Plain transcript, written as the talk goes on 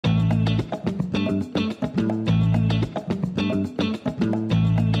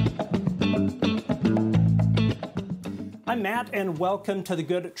I'm Matt, and welcome to the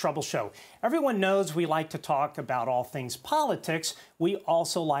Good Trouble Show. Everyone knows we like to talk about all things politics. We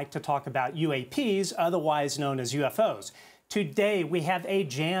also like to talk about UAPs, otherwise known as UFOs. Today, we have a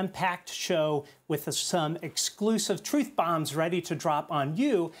jam-packed show with some exclusive truth bombs ready to drop on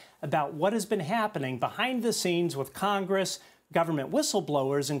you about what has been happening behind the scenes with Congress, government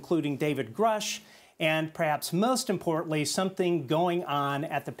whistleblowers, including David Grusch, and perhaps most importantly, something going on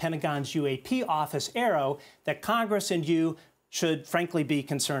at the Pentagon's UAP office, AARO, that Congress and you should frankly be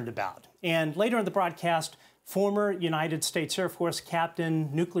concerned about. And later in the broadcast, former United States Air Force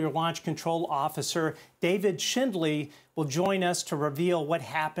Captain, Nuclear Launch Control Officer David Schindele will join us to reveal what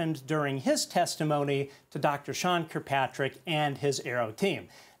happened during his testimony to Dr. Sean Kirkpatrick and his AARO team.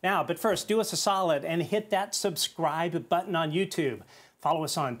 Now, but first, do us a solid and hit that subscribe button on YouTube. Follow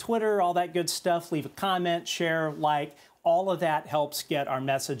us on Twitter, all that good stuff. Leave a comment, share, like. All of that helps get our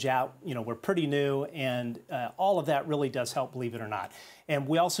message out. You know, we're pretty new, and all of that really does help, believe it or not. And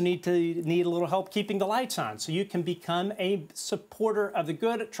we also need a little help keeping the lights on. So you can become a supporter of the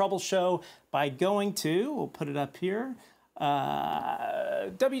Good Trouble Show by going to, we'll put it up here,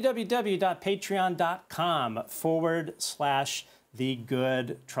 www.patreon.com/The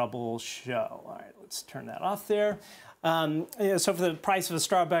Good Trouble Show. All right, let's turn that off there. So for the price of a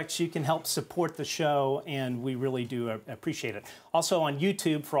Starbucks, you can help support the show, and we really do appreciate it. Also on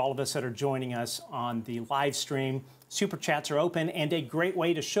YouTube, for all of us that are joining us on the live stream, Super Chats are open, and a great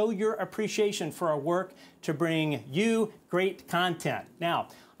way to show your appreciation for our work to bring you great content. Now,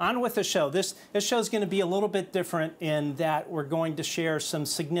 on with the show. This show is going to be a little bit different in that we're going to share some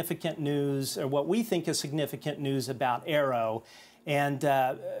significant news, or what we think is significant news about AARO. And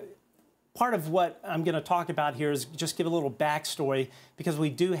part of what I'm going to talk about here is just give a little backstory, because we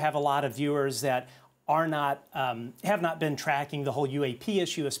do have a lot of viewers that are not, have not been tracking the whole UAP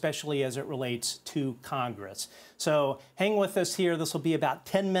issue, especially as it relates to Congress. So hang with us here. This will be about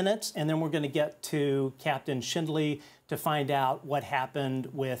 10 minutes, and then we're going to get to Captain Schindele to find out what happened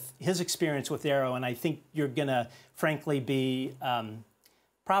with his experience with AARO. And I think you're going to, frankly, be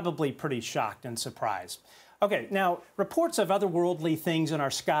probably pretty shocked and surprised. Okay, now, reports of otherworldly things in our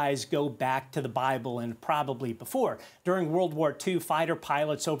skies go back to the Bible and probably before. During World War II, fighter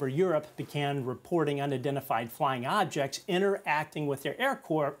pilots over Europe began reporting unidentified flying objects interacting with their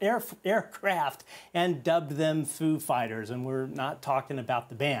aircraft and dubbed them Foo Fighters, and we're not talking about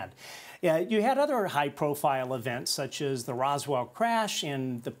the band. Yeah, you had other high-profile events, such as the Roswell crash,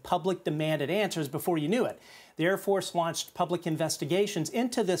 and the public demanded answers before you knew it. The Air Force launched public investigations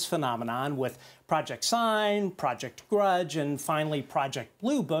into this phenomenon with Project Sign, Project Grudge, and finally Project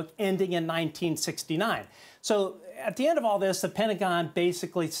Blue Book, ending in 1969. So at the end of all this, the Pentagon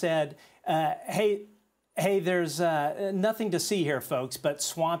basically said, hey, there's nothing to see here, folks, but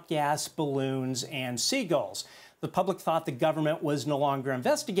swamp gas, balloons, and seagulls. The public thought the government was no longer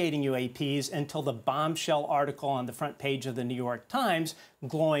investigating UAPs until the bombshell article on the front page of the New York Times,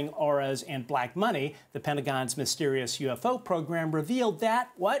 Glowing Auras and Black Money, the Pentagon's mysterious UFO program, revealed that,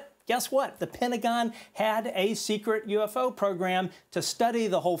 what? Guess what? The Pentagon had a secret UFO program to study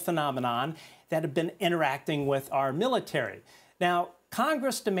the whole phenomenon that had been interacting with our military. Now,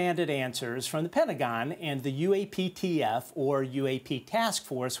 Congress demanded answers from the Pentagon, and the UAPTF, or UAP Task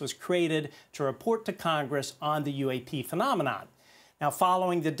Force, was created to report to Congress on the UAP phenomenon. Now,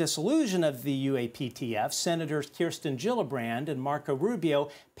 following the dissolution of the UAPTF, Senators Kirsten Gillibrand and Marco Rubio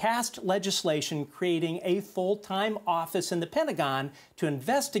passed legislation creating a full-time office in the Pentagon to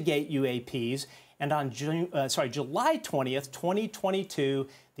investigate UAPs, and on July 20th, 2022,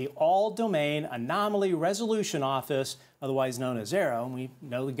 the All-Domain Anomaly Resolution Office, otherwise known as AARO, and we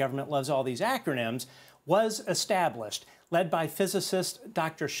know the government loves all these acronyms, was established. Led by physicist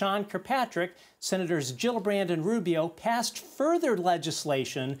Dr. Sean Kirkpatrick, Senators Gillibrand and Rubio passed further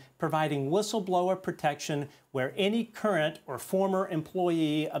legislation providing whistleblower protection where any current or former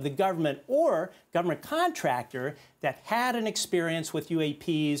employee of the government or government contractor that had an experience with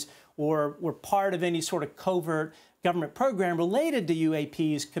UAPs or were part of any sort of covert government program related to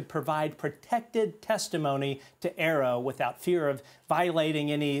UAPs could provide protected testimony to AARO without fear of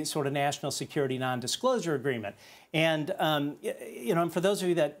violating any sort of national security non-disclosure agreement. And, you know, and for those of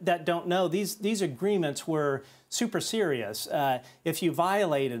you that don't know, these agreements were super serious. If you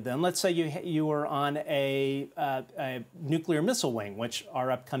violated them, let's say you were on a nuclear missile wing, which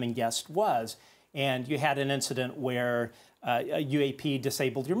our upcoming guest was, and you had an incident where a UAP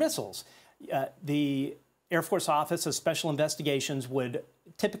disabled your missiles. The Air Force Office of Special Investigations would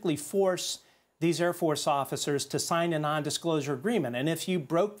typically force these Air Force officers to sign a non-disclosure agreement. And if you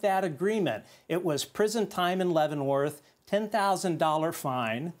broke that agreement, it was prison time in Leavenworth, $10,000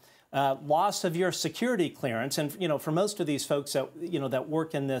 fine, loss of your security clearance, and for most of these folks that that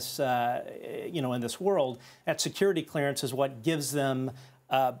work in this in this world, that security clearance is what gives them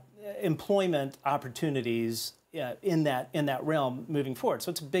employment opportunities in that realm moving forward.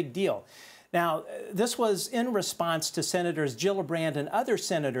 So it's a big deal. Now, this was in response to Senators Gillibrand and other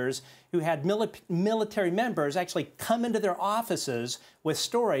senators who had military members actually come into their offices with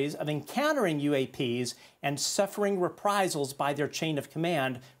stories of encountering UAPs and suffering reprisals by their chain of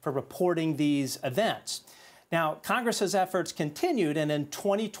command for reporting these events. Now, Congress's efforts continued, and in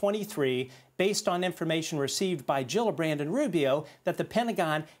 2023, based on information received by Gillibrand and Rubio, that the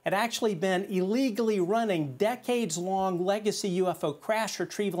Pentagon had actually been illegally running decades-long legacy UFO crash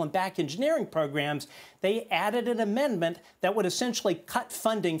retrieval and back engineering programs, they added an amendment that would essentially cut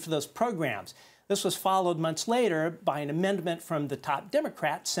funding for those programs. This was followed months later by an amendment from the top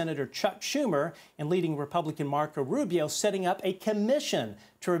Democrat, Senator Chuck Schumer, and leading Republican Marco Rubio, setting up a commission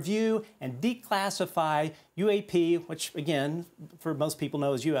to review and declassify UAP, which again, for most people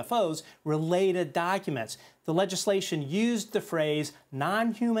know as UFOs, related documents. The legislation used the phrase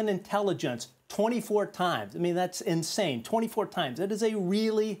non-human intelligence 24 times. I mean, that's insane, 24 times. It is a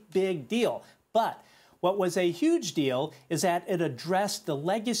really big deal. But what was a huge deal is that it addressed the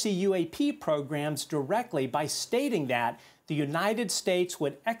legacy UAP programs directly by stating that the United States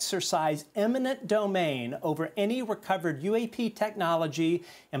would exercise eminent domain over any recovered UAP technology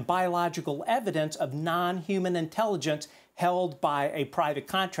and biological evidence of non-human intelligence held by a private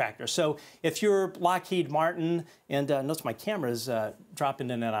contractor. So if you're Lockheed Martin, and notice my camera is dropping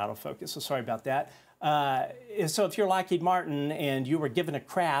in and out of focus, so sorry about that. So if you're Lockheed Martin and you were given a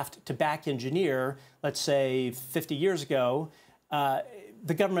craft to back engineer, let's say 50 years ago,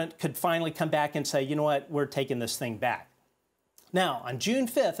 the government could finally come back and say, you know what, we're taking this thing back. Now, on June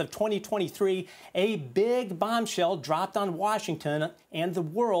 5th of 2023, a big bombshell dropped on Washington and the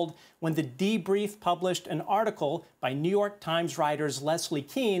world when the Debrief published an article by New York Times writers Leslie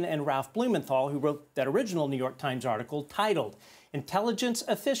Kean and Ralph Blumenthal, who wrote that original New York Times article, titled, "Intelligence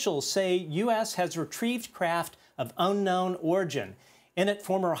Officials Say U.S. Has Retrieved Craft of Unknown Origin." In it,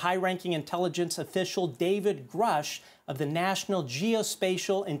 former high-ranking intelligence official David Grusch of the National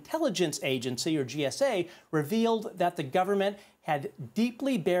Geospatial Intelligence Agency, or GSA, revealed that the government had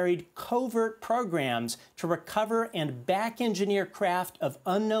deeply buried covert programs to recover and back-engineer craft of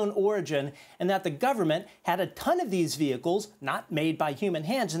unknown origin, and that the government had a ton of these vehicles, not made by human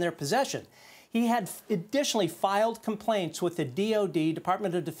hands, in their possession. He had additionally filed complaints with the DoD,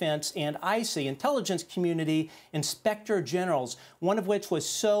 Department of Defense, and IC, Intelligence Community Inspector Generals, one of which was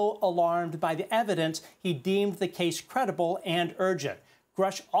so alarmed by the evidence he deemed the case credible and urgent.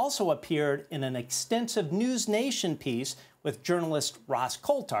 Grusch also appeared in an extensive News Nation piece with journalist Ross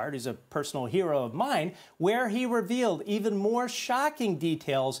Coulthard, who's a personal hero of mine, where he revealed even more shocking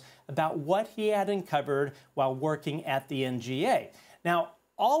details about what he had uncovered while working at the NGA. Now,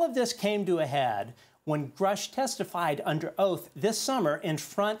 all of this came to a head when Grusch testified under oath this summer in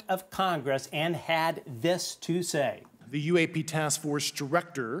front of Congress and had this to say. The UAP Task Force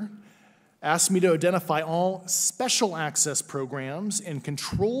Director asked me to identify all special access programs and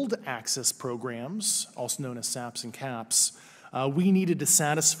controlled access programs, also known as SAPs and CAPs, we needed to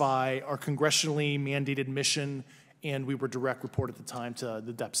satisfy our congressionally mandated mission, and we were direct report at the time to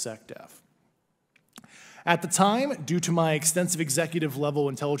the DepSecDef. At the time, due to my extensive executive-level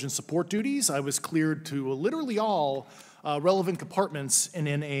intelligence support duties, I was cleared to literally all relevant compartments and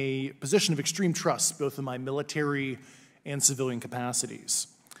in a position of extreme trust, both in my military and civilian capacities.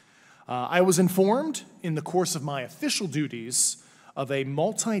 I was informed in the course of my official duties of a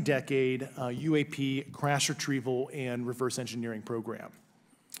multi-decade UAP crash retrieval and reverse engineering program,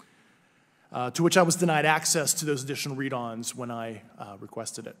 to which I was denied access to those additional read-ons when I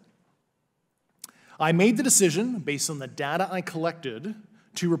requested it. I made the decision, based on the data I collected,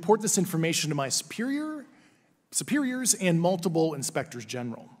 to report this information to my superiors and multiple inspectors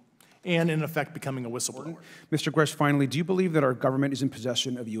general, and in effect becoming a whistleblower. Mr. Grusch, finally, do you believe that our government is in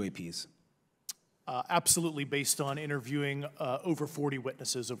possession of UAPs? Absolutely, based on interviewing over 40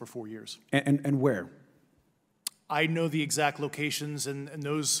 witnesses over 4 years. And where? I know the exact locations, and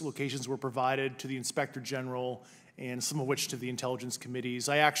those locations were provided to the Inspector General, and some of which to the intelligence committees.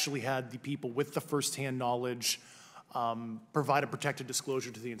 I actually had the people with the firsthand knowledge provide a protected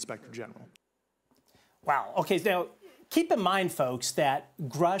disclosure to the Inspector General. Wow. Okay, now keep in mind, folks, that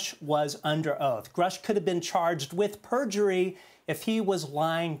Grusch was under oath. Grusch could have been charged with perjury if he was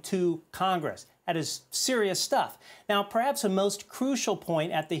lying to Congress. That is serious stuff. Now, perhaps the most crucial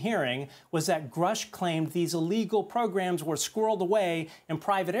point at the hearing was that Grusch claimed these illegal programs were squirreled away in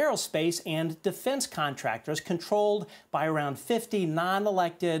private aerospace and defense contractors controlled by around 50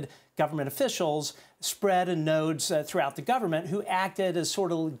 non-elected government officials spread in nodes throughout the government who acted as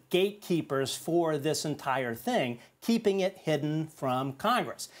sort of gatekeepers for this entire thing, keeping it hidden from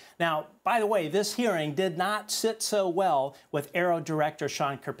Congress. Now, by the way, this hearing did not sit so well with AARO Director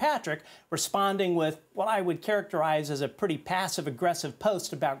Sean Kirkpatrick responding with what I would characterize as a pretty passive-aggressive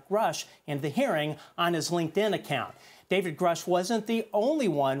post about Grusch and the hearing on his LinkedIn account. David Grusch wasn't the only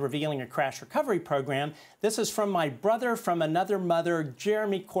one revealing a crash recovery program. This is from my brother from another mother,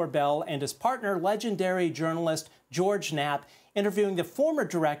 Jeremy Corbell, and his partner, legendary journalist George Knapp, interviewing the former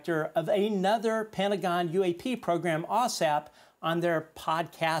director of another Pentagon UAP program, OSAP, on their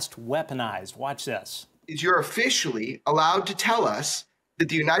podcast Weaponized. Watch this. You're officially allowed to tell us that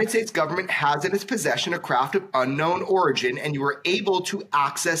the United States government has in its possession a craft of unknown origin, and you were able to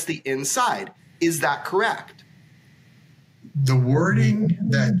access the inside. Is that correct? The wording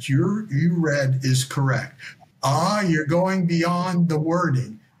that you read is correct. You're going beyond the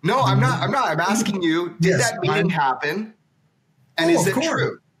wording. No, I'm not. I'm asking you, did Yes, that meeting happen? And is it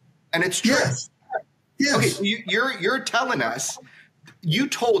true? And it's true. Yes. Yes. Okay, so you're telling us, you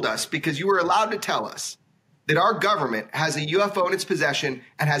told us, because you were allowed to tell us, that our government has a UFO in its possession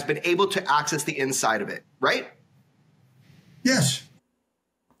and has been able to access the inside of it, right? Yes.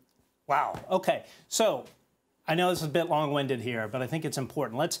 Wow. Okay. So I know this is a bit long-winded here, but I think it's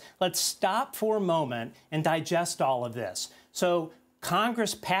important. Let's stop for a moment and digest all of this. So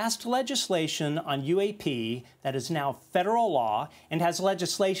Congress passed legislation on UAP that is now federal law and has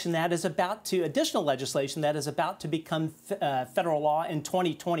legislation that is about to, additional legislation that is about to become federal law in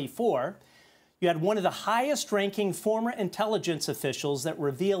 2024. You had one of the highest-ranking former intelligence officials that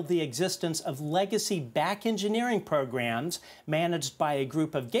revealed the existence of legacy back engineering programs managed by a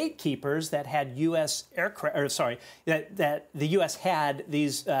group of gatekeepers that had U.S. aircraft, or sorry, that the U.S. had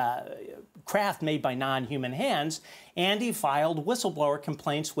these craft made by non-human hands, and he filed whistleblower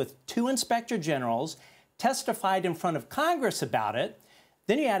complaints with 2 inspector generals, testified in front of Congress about it.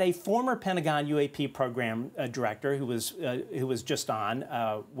 Then you had a former Pentagon UAP program director who was just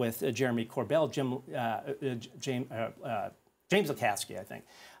on with Jeremy Corbell, James Lukatsky, I think,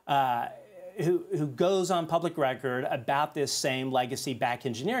 who goes on public record about this same legacy back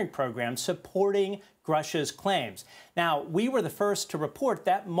engineering program supporting Grusch's claims. Now, we were the first to report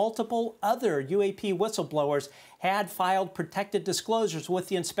that multiple other UAP whistleblowers had filed protected disclosures with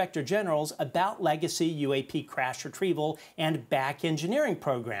the Inspector Generals about legacy UAP crash retrieval and back engineering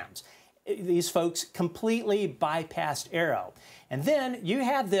programs. These folks completely bypassed AARO. And then you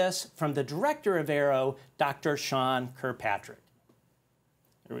have this from the director of AARO, Dr. Sean Kirkpatrick.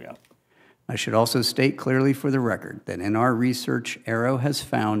 Here we go. I should also state clearly for the record that in our research, AARO has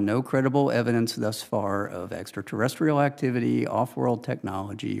found no credible evidence thus far of extraterrestrial activity, off-world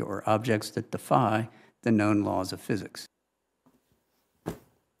technology, or objects that defy the known laws of physics.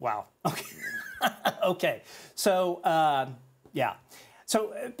 Wow. Okay. Okay. So, yeah.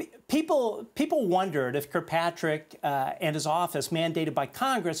 So people wondered if Kirkpatrick and his office, mandated by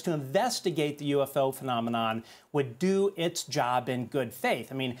Congress to investigate the UFO phenomenon, would do its job in good faith.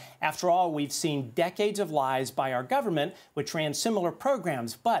 I mean, after all, we've seen decades of lies by our government, which ran similar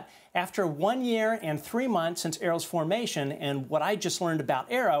programs. But after 1 year and 3 months since AARO's formation and what I just learned about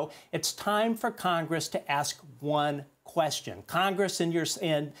AARO, it's time for Congress to ask one question. Congress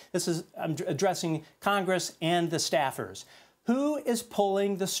and this is, I'm addressing Congress and the staffers. Who is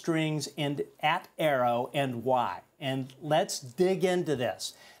pulling the strings at AARO and why? And let's dig into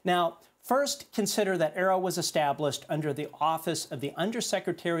this. Now, first, consider that AARO was established under the Office of the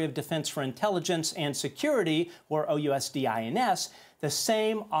Undersecretary of Defense for Intelligence and Security, or OUSDINS. The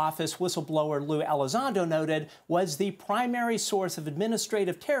same office whistleblower Lou Elizondo noted was the primary source of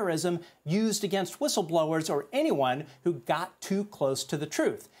administrative terrorism used against whistleblowers or anyone who got too close to the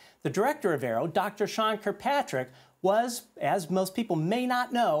truth. The director of AARO, Dr. Sean Kirkpatrick, was, as most people may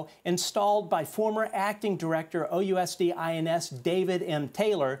not know, installed by former acting director OUSDINS David M.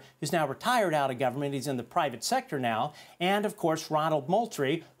 Taylor, who's now retired out of government. He's in the private sector now. And, of course, Ronald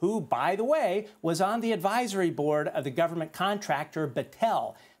Moultrie, who, by the way, was on the advisory board of the government contractor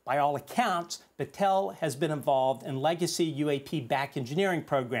Battelle. By all accounts, Battelle has been involved in legacy UAP back engineering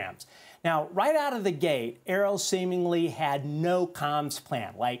programs. Now, right out of the gate, AARO seemingly had no comms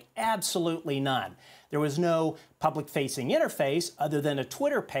plan, like absolutely none. There was no public-facing interface other than a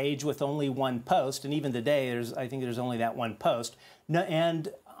Twitter page with only one post, and even today, I think there's only that one post. No, and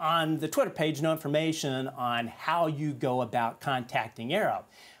on the Twitter page, no information on how you go about contacting AARO.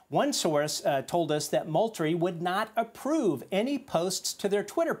 One source told us that Moultrie would not approve any posts to their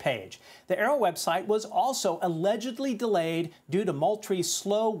Twitter page. The AARO website was also allegedly delayed due to Moultrie's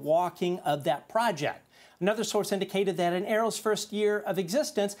slow walking of that project. Another source indicated that in AARO's first year of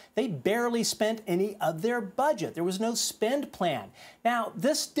existence, they barely spent any of their budget. There was no spend plan. Now,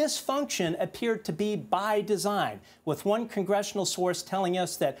 this dysfunction appeared to be by design, with one congressional source telling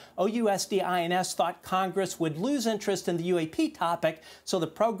us that OUSD-INS thought Congress would lose interest in the UAP topic, so the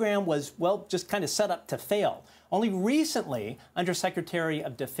program was, well, just kind of set up to fail. Only recently, Undersecretary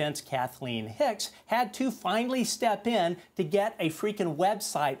of Defense Kathleen Hicks had to finally step in to get a freaking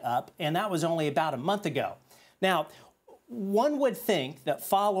website up, and that was only about a month ago. Now, one would think that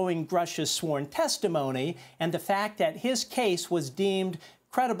following Grusch's sworn testimony and the fact that his case was deemed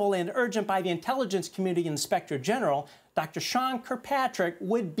credible and urgent by the intelligence community Inspector General, Dr. Sean Kirkpatrick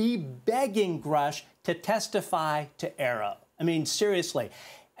would be begging Grusch to testify to AARO. I mean, seriously.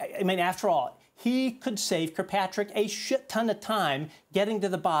 I mean, after all, he could save Kirkpatrick a shit ton of time getting to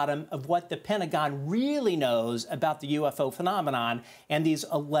the bottom of what the Pentagon really knows about the UFO phenomenon and these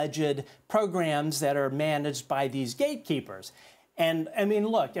alleged programs that are managed by these gatekeepers. And I mean,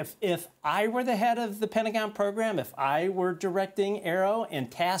 look, if I were the head of the Pentagon program, if I were directing AARO and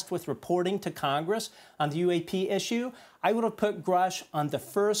tasked with reporting to Congress on the UAP issue, I would have put Grusch on the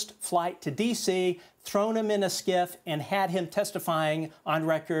first flight to D.C., thrown him in a skiff, and had him testifying on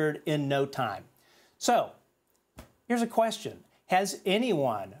record in no time. So, here's a question. Has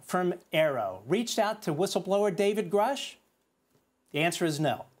anyone from AARO reached out to whistleblower David Grusch? The answer is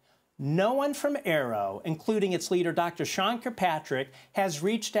no. No one from AARO, including its leader, Dr. Sean Kirkpatrick, has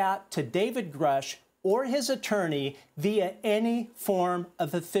reached out to David Grusch or his attorney via any form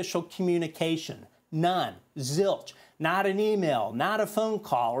of official communication. None. Zilch. Not an email, not a phone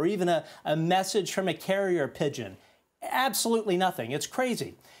call, or even a message from a carrier pigeon. Absolutely nothing. It's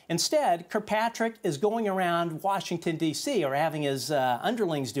crazy. Instead, Kirkpatrick is going around Washington, D.C., or having his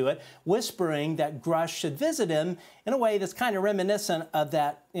underlings do it, whispering that Grusch should visit him in a way that's kind of reminiscent of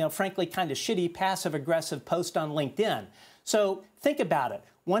that, frankly, kind of shitty passive-aggressive post on LinkedIn. So think about it.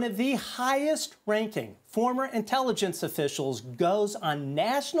 One of the highest-ranking former intelligence officials goes on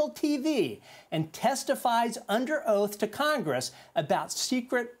national TV and testifies under oath to Congress about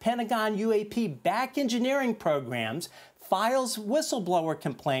secret Pentagon UAP back engineering programs, files whistleblower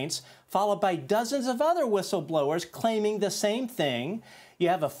complaints, followed by dozens of other whistleblowers claiming the same thing. You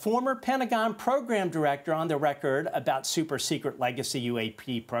have a former Pentagon program director on the record about super-secret legacy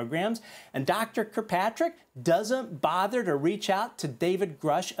UAP programs, and Dr. Kirkpatrick doesn't bother to reach out to David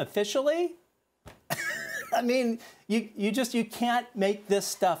Grusch officially? I mean, you can't make this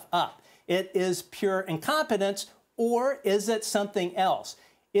stuff up. It is pure incompetence, or is it something else?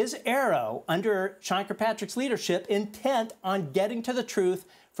 Is AARO, under Sean Kirkpatrick's leadership, intent on getting to the truth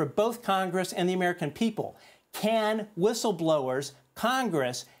for both Congress and the American people? Can whistleblowers,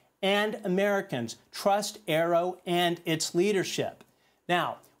 Congress, and Americans trust AARO and its leadership?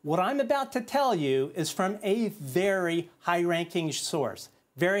 Now, what I'm about to tell you is from a very high-ranking source,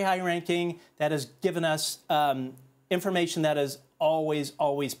 very high-ranking, that has given us information that has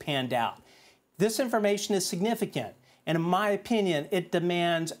always panned out. This information is significant. And in my opinion, it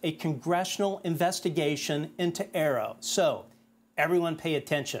demands a congressional investigation into AARO. So, everyone pay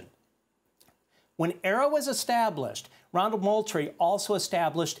attention. When AARO was established, Ronald Moultrie also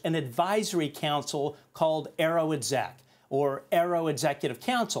established an advisory council called AARO Exec, or AARO Executive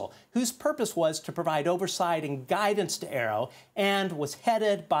Council, whose purpose was to provide oversight and guidance to AARO, and was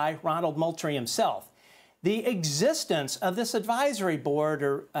headed by Ronald Moultrie himself. The existence of this advisory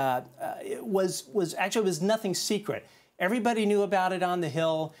board was nothing secret. Everybody knew about it on the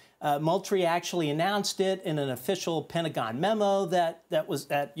Hill. Moultrie actually announced it in an official Pentagon memo that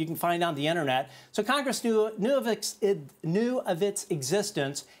you can find on the internet. So Congress knew of its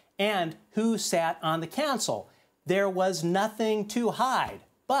existence and who sat on the council. There was nothing to hide,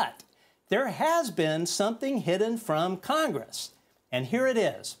 but there has been something hidden from Congress, and here it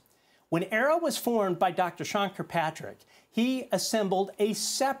is. When AARO was formed by Dr. Sean Kirkpatrick, he assembled a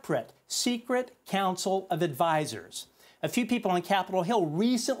separate secret council of advisors. A few people on Capitol Hill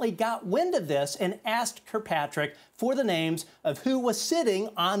recently got wind of this and asked Kirkpatrick for the names of who was sitting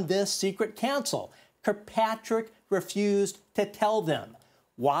on this secret council. Kirkpatrick refused to tell them.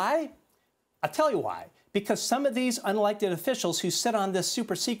 Why? I'll tell you why. Because some of these unelected officials who sit on this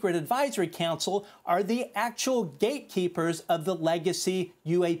super secret advisory council are the actual gatekeepers of the legacy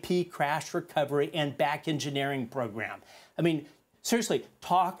UAP crash recovery and back engineering program. I mean, seriously,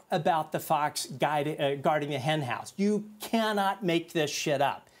 talk about the fox guarding the hen house. You cannot make this shit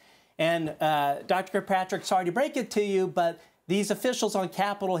up. And Dr. Kirkpatrick, sorry to break it to you, but these officials on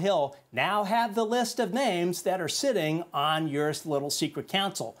Capitol Hill now have the list of names that are sitting on your little secret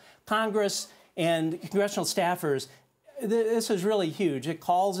council. Congress and congressional staffers, this is really huge. It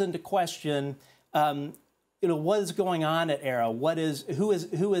calls into question, what is going on at AARO?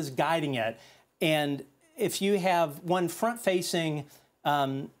 Who is guiding it? And if you have one front-facing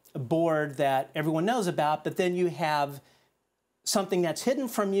board that everyone knows about, but then you have something that's hidden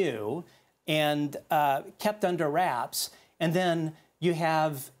from you and kept under wraps, and then you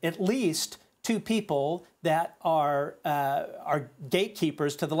have at least two people that are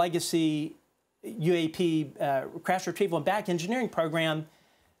gatekeepers to the legacy UAP crash retrieval and back engineering program.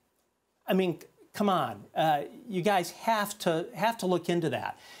 I mean, come on, you guys have to look into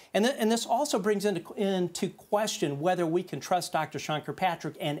that. And this also brings into question whether we can trust Dr. Sean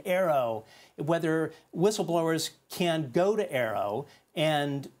Kirkpatrick and AARO, whether whistleblowers can go to AARO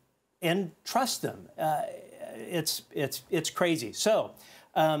and trust them. It's crazy. So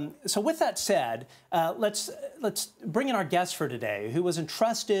with that said, let's bring in our guest for today, who was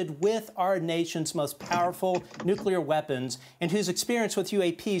entrusted with our nation's most powerful nuclear weapons and whose experience with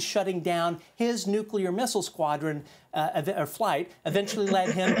UAPs shutting down his nuclear missile squadron flight eventually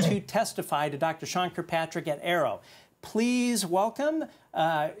led him to testify to Dr. Sean Kirkpatrick at AARO. Please welcome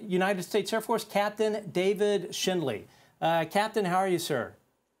United States Air Force Captain David Schindele. Captain, how are you, sir?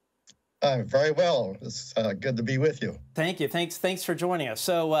 I'm very well. It's good to be with you. Thank you. Thanks for joining us.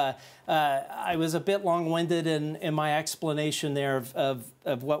 So I was a bit long-winded in my explanation there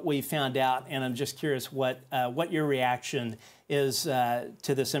of what we found out, and I'm just curious what your reaction is to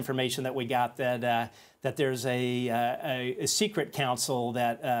this information that we got, that there's a secret council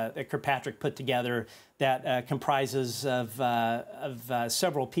that Kirkpatrick put together that comprises of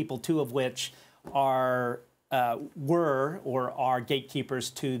several people, two of which were or are gatekeepers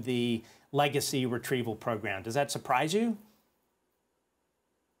to the legacy retrieval program. Does that surprise you?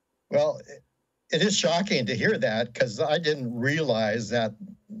 Well, it is shocking to hear that, because I didn't realize that,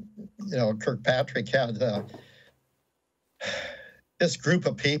 Kirkpatrick had this group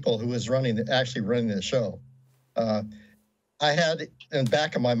of people who was actually running the show. I had in the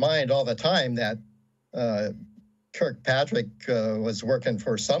back of my mind all the time that Kirkpatrick was working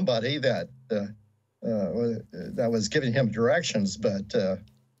for somebody that was giving him directions, but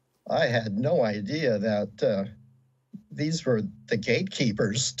I had no idea that these were the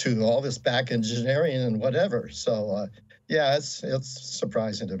gatekeepers to all this back engineering and whatever. So, yeah, it's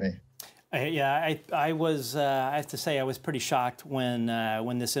surprising to me. Yeah, I was. I have to say, I was pretty shocked when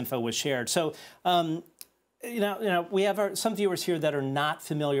this info was shared. So, we have some viewers here that are not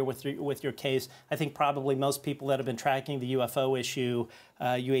familiar with your case. I think probably most people that have been tracking the UFO issue,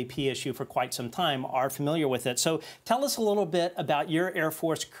 UAP issue for quite some time are familiar with it. So tell us a little bit about your Air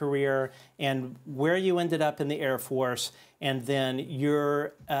Force career and where you ended up in the Air Force, and then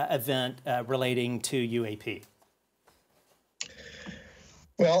your event relating to UAP.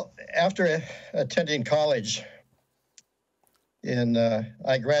 Well, after attending college,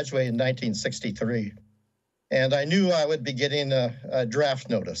 I graduated in 1963. And I knew I would be getting a draft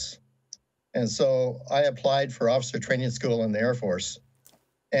notice. And so I applied for officer training school in the Air Force,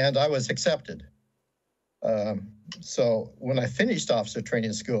 and I was accepted. So when I finished officer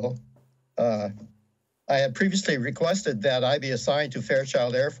training school, I had previously requested that I be assigned to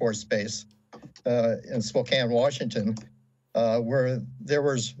Fairchild Air Force Base in Spokane, Washington, where there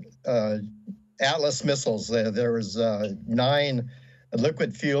was Atlas missiles. There was 9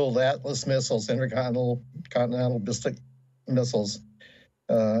 liquid-fueled Atlas missiles, intercontinental ballistic missiles,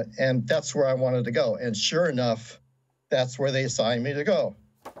 and that's where I wanted to go. And sure enough, that's where they assigned me to go.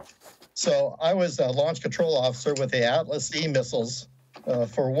 So I was a launch control officer with the Atlas E missiles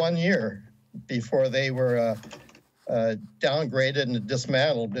for 1 year before they were downgraded and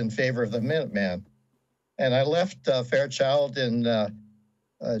dismantled in favor of the Minuteman. And I left Fairchild in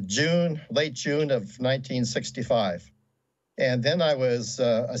late June of 1965. And then I was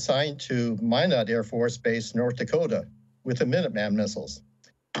assigned to Minot Air Force Base, North Dakota, with the Minuteman missiles.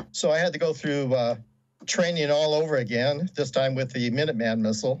 So I had to go through training all over again, this time with the Minuteman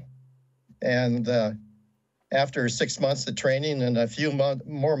missile. And after 6 months of training and a few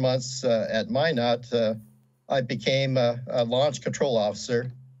more months at Minot, I became a launch control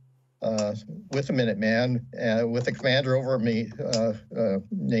officer with the Minuteman, with a commander over me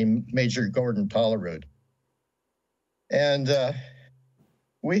named Major Gordon Tollerud. And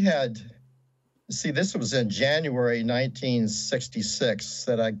we had, this was in January 1966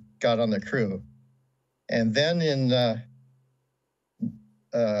 that I got on the crew. And then in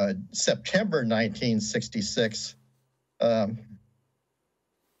September 1966,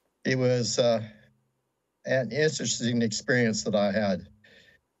 it was an interesting experience that I had.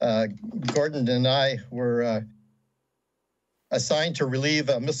 Gordon and I were assigned to relieve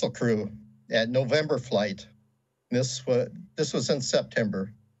a missile crew at November flight. This was in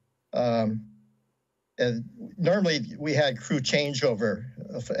September. And normally we had crew changeover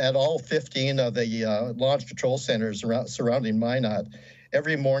at all 15 of the launch control centers surrounding Minot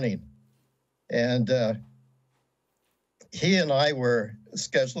every morning. And he and I were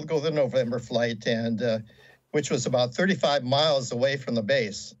scheduled to go to the November flight, and which was about 35 miles away from the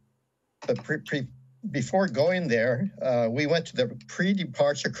base. But before going there, we went to the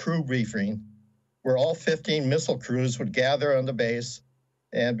pre-departure crew briefing, where all 15 missile crews would gather on the base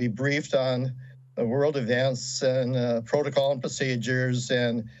and be briefed on world events and protocol and procedures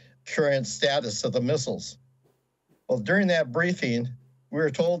and current status of the missiles. Well, during that briefing, we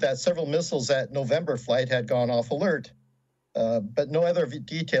were told that several missiles at November flight had gone off alert, but no other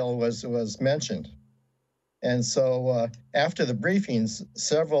detail was mentioned. And so after the briefings,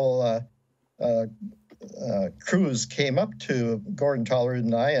 several crews came up to Gordon Tollerud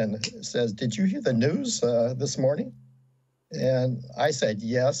and I and says, "Did you hear the news this morning?" And I said,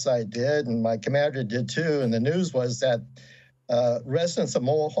 "Yes, I did." And my commander did too. And the news was that residents of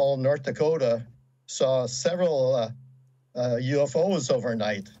Mulhall, North Dakota saw several UFOs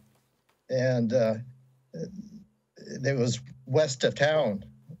overnight. And it was west of town.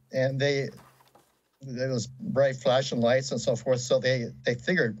 And there was bright flashing lights and so forth. So they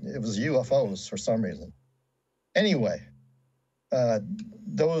figured it was UFOs for some reason. Anyway,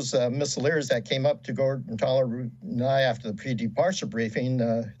 those missileers that came up to Gordon Tollerud and I after the pre-departure briefing,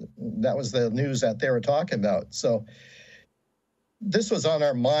 that was the news that they were talking about. So this was on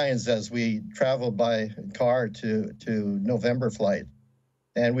our minds as we traveled by car to November flight.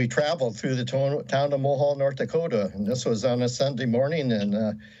 And we traveled through the town of Mulhall, North Dakota. And this was on a Sunday morning,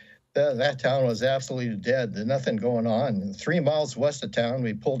 and that town was absolutely dead. There's nothing going on. 3 miles west of town,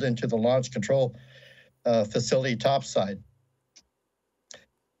 we pulled into the launch control facility topside.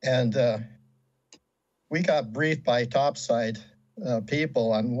 And we got briefed by topside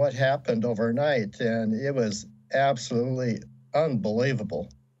people on what happened overnight, and it was absolutely unbelievable.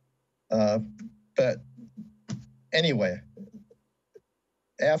 But anyway,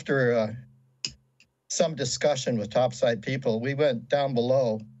 after some discussion with topside people, we went down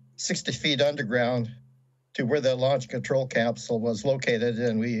below 60 feet underground to where the launch control capsule was located,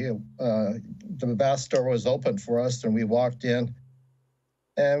 and the vast door was open for us, and we walked in.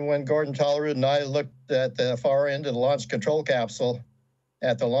 And when Gordon Tollerud and I looked at the far end of the launch control capsule,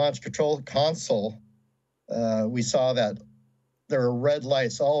 at the launch control console, we saw that there were red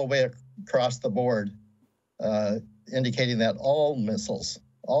lights all the way across the board, indicating that all missiles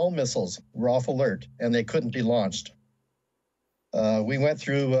were off alert and they couldn't be launched. We went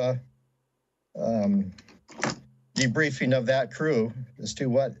through debriefing of that crew as to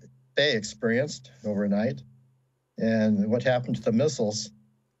what they experienced overnight and what happened to the missiles.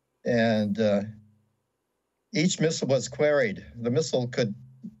 And each missile was queried.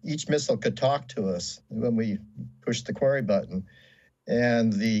 Each missile could talk to us when we pushed the query button.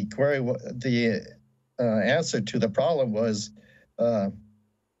 And the answer to the problem was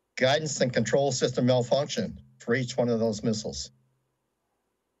guidance and control system malfunction for each one of those missiles.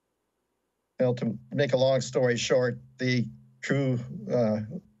 Well, to make a long story short, the crew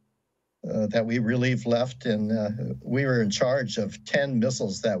that we relieved left, and we were in charge of 10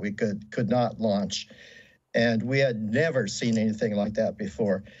 missiles that we could not launch. And we had never seen anything like that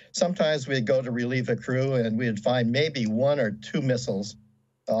before. Sometimes we'd go to relieve a crew and we'd find maybe 1 or 2 missiles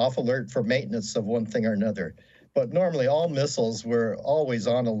off alert for maintenance of one thing or another. But normally all missiles were always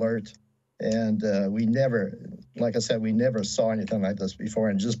on alert. And we never, like I said, we never saw anything like this before,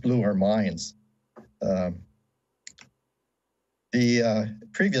 and just blew our minds. The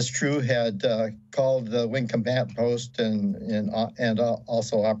previous crew had called the Wing Command Post and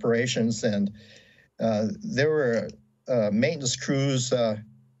also operations, and there were maintenance crews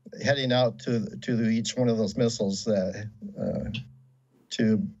heading out to each one of those missiles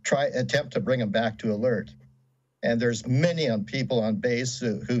to attempt to bring them back to alert. And there's many people on base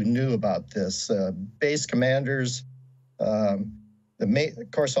who knew about this. Base commanders, of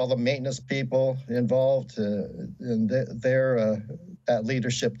course, all the maintenance people involved, and that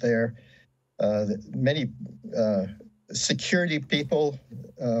leadership there. Many security people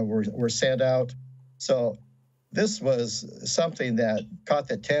were sent out. So this was something that caught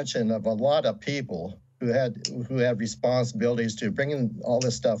the attention of a lot of people who had responsibilities to bringing all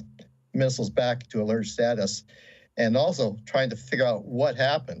this stuff, missiles, back to alert status, and also trying to figure out what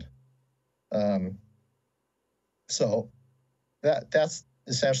happened. So that's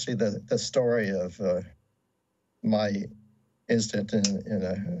essentially the story of my incident in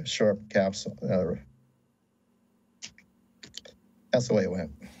a short capsule. That's the way it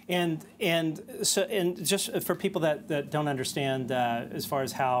went. And just for people that don't understand, as far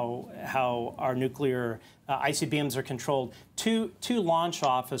as how our nuclear ICBMs are controlled, two launch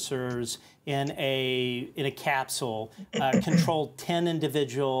officers in a capsule controlled 10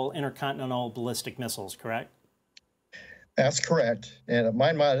 individual intercontinental ballistic missiles, correct? That's correct. And at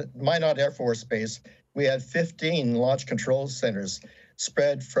Minot Air Force Base, we had 15 launch control centers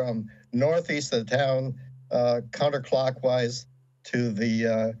spread from northeast of the town, counterclockwise to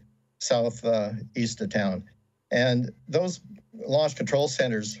the southeast of town. And those launch control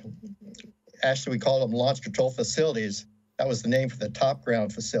centers, actually we call them launch control facilities. That was the name for the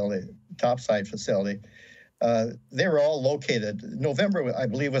topside facility. They were all located. November, I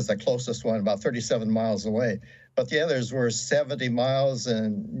believe, was the closest one, about 37 miles away. But the others were 70 miles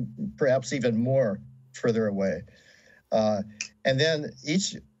and perhaps even more further away. And then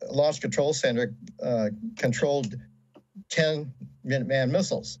each launch control center controlled 10 Minuteman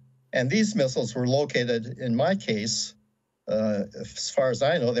missiles. And these missiles were located, in my case, as far as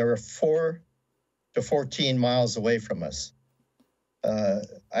I know, they were 4 to 14 miles away from us.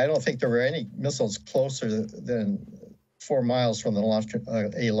 I don't think there were any missiles closer than 4 miles from the launch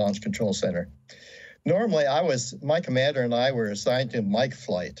control center. Normally, my commander and I were assigned to Mike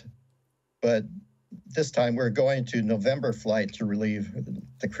flight, but this time we're going to November flight to relieve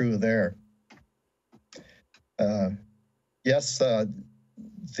the crew there. Yes,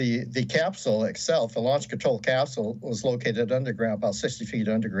 the capsule itself, the launch control capsule, was located underground, about 60 feet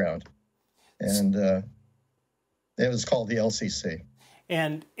underground, and it was called the LCC.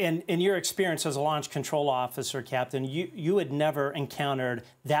 And in your experience as a launch control officer, Captain, you had never encountered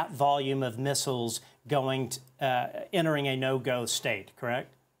that volume of missiles entering a no-go state,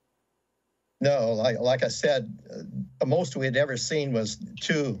 correct? No, like I said, the most we had ever seen was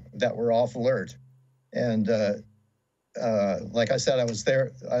 2 that were off alert. And like I said, I was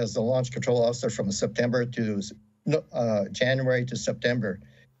there as the launch control officer from September to January to September,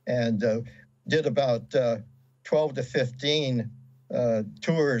 and did about 12 to 15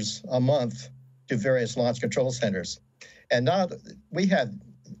 tours a month to various launch control centers. And we had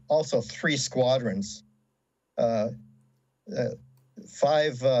also 3 squadrons, 5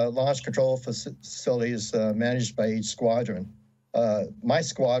 launch control facilities managed by each squadron. My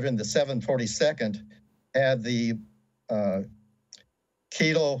squadron, the 742nd, had the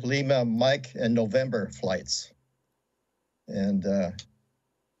Kilo, Lima, Mike, and November flights. And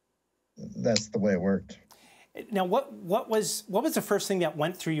that's the way it worked. Now, what was the first thing that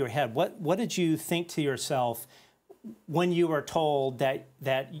went through your head? What did you think to yourself when you were told that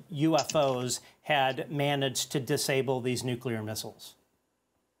UFOs had managed to disable these nuclear missiles?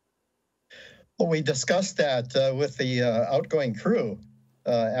 Well, we discussed that with the outgoing crew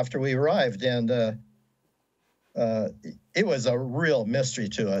after we arrived, and it was a real mystery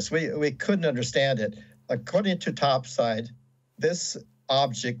to us. We couldn't understand it. According to topside, this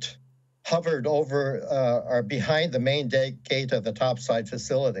object hovered over or behind the main gate of the topside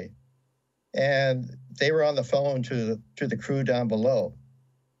facility. And they were on the phone to the crew down below.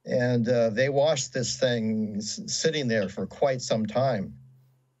 And they watched this thing sitting there for quite some time.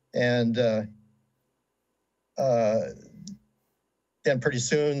 And then pretty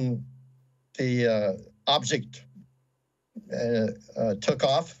soon the object took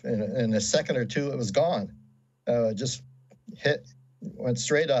off. In a second or two, it was gone. Just went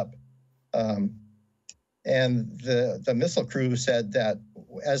straight up. And the missile crew said that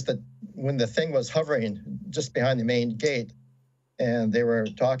when the thing was hovering just behind the main gate, and they were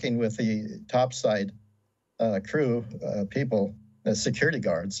talking with the topside crew people, the security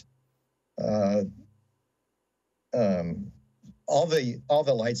guards, all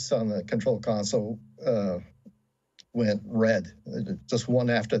the lights on the control console went red, just one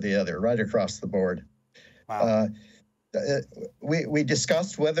after the other, right across the board. Wow. We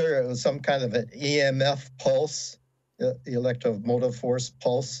discussed whether it was some kind of an EMF pulse, electromotive force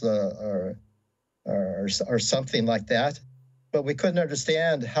pulse, or something like that, but we couldn't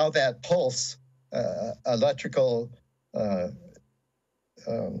understand how that pulse, electrical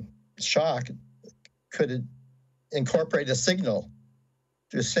shock, could incorporate a signal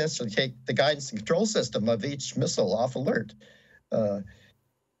to essentially take the guidance and control system of each missile off alert.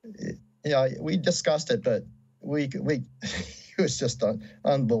 We discussed it, but it was just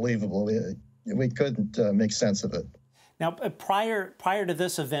unbelievable. We couldn't make sense of it. Now, prior to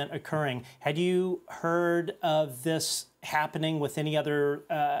this event occurring, had you heard of this happening with any other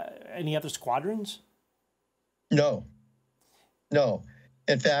squadrons? No.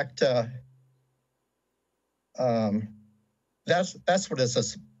 In fact, that's what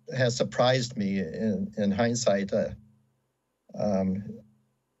has surprised me in hindsight.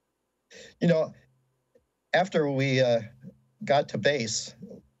 You know, after we got to base,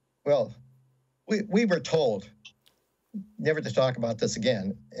 well, we were told never to talk about this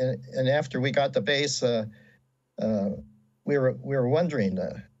again. And after we got to base, we were wondering,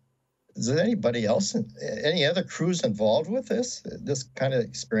 is there anybody else, any other crews involved with this kind of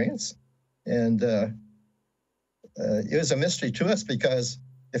experience? And it was a mystery to us, because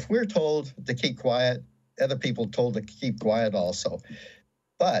if we're told to keep quiet, other people told to keep quiet also.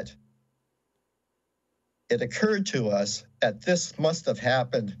 But it occurred to us that this must have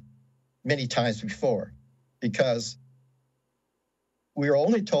happened many times before, because we were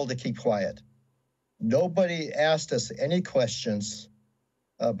only told to keep quiet. Nobody asked us any questions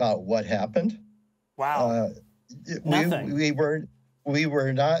about what happened. Wow. Nothing. We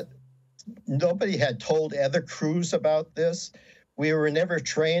were not, nobody had told other crews about this. We were never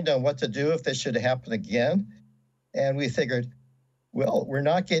trained on what to do if this should happen again. And we figured, well, we're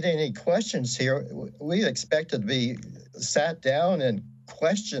not getting any questions here. We expected to be sat down and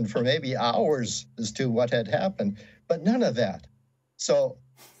questioned for maybe hours as to what had happened, but none of that. So,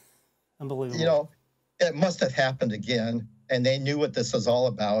 unbelievable. You know, it must have happened again, and they knew what this was all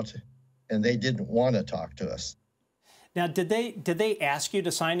about, and they didn't want to talk to us. Now, did they ask you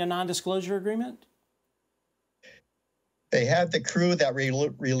to sign a non-disclosure agreement? They had the crew that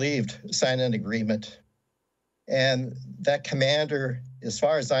relieved sign an agreement. And that commander, as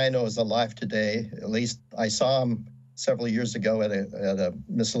far as I know, is alive today. At least I saw him several years ago at a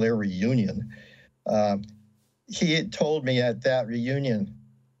missile air reunion. He had told me at that reunion,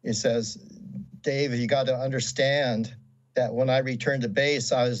 he says, Dave, you got to understand that when I returned to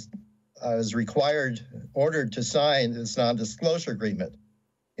base, I was ordered to sign this non-disclosure agreement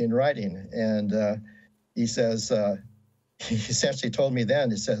in writing. And he says, he essentially told me then,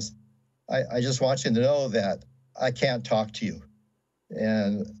 he says, I just want you to know that I can't talk to you.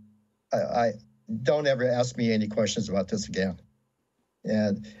 And I don't ever ask me any questions about this again.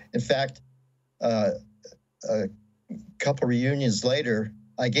 And in fact, a couple reunions later,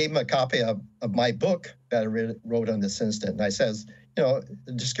 I gave him a copy of my book that I wrote on this incident. And I says, you know,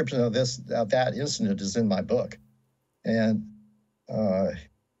 the description of that incident is in my book. And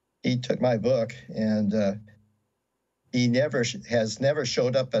he took my book, and he has never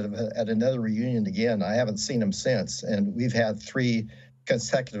showed up at another reunion again. I haven't seen him since, and we've had 3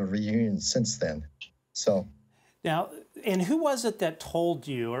 consecutive reunions since then. So now, and who was it that told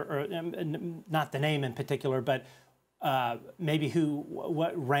you, or not the name in particular, but maybe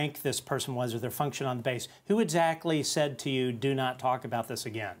what rank this person was or their function on the base? Who exactly said to you, "Do not talk about this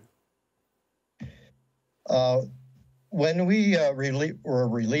again"? When we were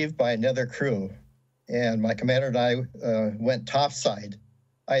relieved by another crew, and my commander and I went topside,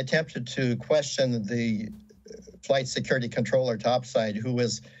 I attempted to question the flight security controller topside, who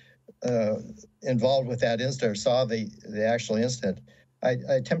was involved with that incident, or saw the actual incident. I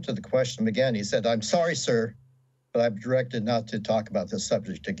attempted to question him again. He said, "I'm sorry, sir, but I'm directed not to talk about this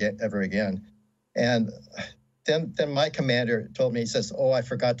subject ever again." And then my commander told me, he says, "Oh, I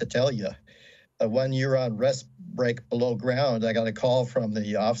forgot to tell you. When you're on rest break below ground, I got a call from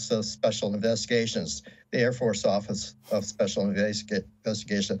the Office of Special Investigations, the Air Force Office of Special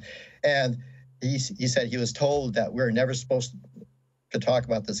Investigation. And he said he was told that we're never supposed to talk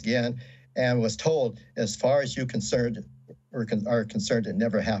about this again, and was told, as far as you are concerned, it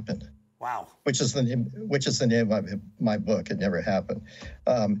never happened." Wow. Which is the name of my book. It never happened.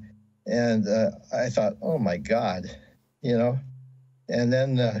 And I thought, oh my God, you know. And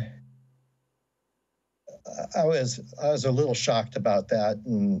then I was a little shocked about that.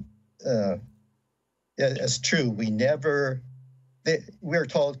 And it's true. We were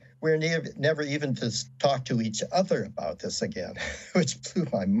told we're never even to talk to each other about this again, which blew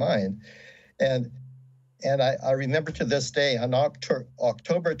my mind. And I remember to this day, on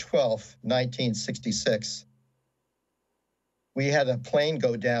October 12th, 1966, we had a plane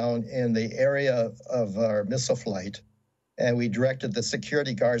go down in the area of our missile flight, and we directed the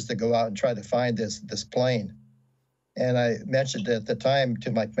security guards to go out and try to find this plane. And I mentioned at the time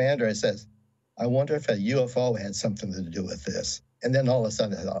to my commander, I said, I wonder if a UFO had something to do with this. And then all of a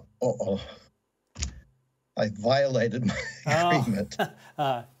sudden I thought, uh-oh, I violated my agreement.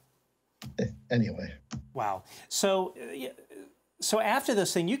 Anyway. Wow. So after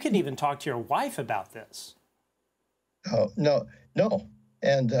this thing, you couldn't even talk to your wife about this. Oh, no.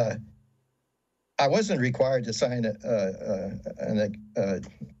 And I wasn't required to sign an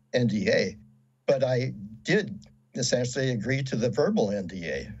NDA, but I did essentially agree to the verbal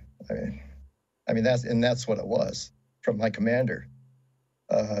NDA. I mean, that's what it was from my commander.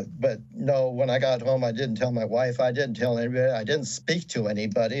 But no, when I got home, I didn't tell my wife. I didn't tell anybody. I didn't speak to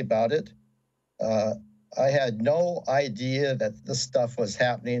anybody about it. I had no idea that this stuff was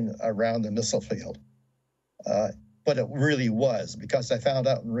happening around the missile field. But it really was, because I found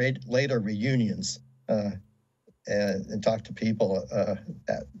out in later reunions and talked to people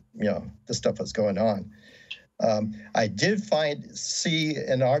that, this stuff was going on. I did see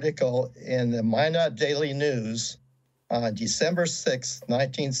an article in the Minot Daily News on December 6,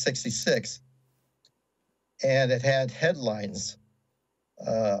 1966, and it had headlines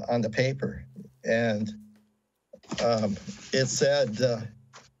on the paper. And it said,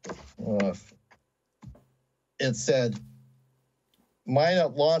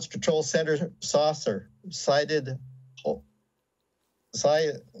 Minot Launch Control Center saucer cited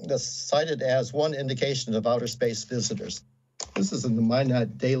as one indication of outer space visitors. This is in the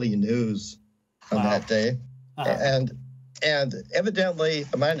Minot Daily News on that day. And evidently,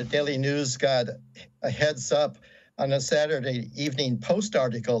 the Minot Daily News got a heads up on a Saturday Evening Post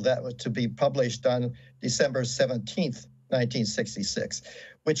article that was to be published on December 17th, 1966,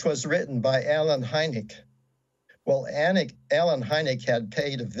 which was written by Alan Hynek. Well, Alan Hynek had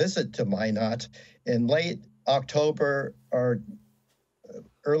paid a visit to Minot in late October or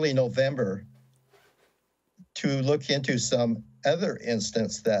early November to look into some other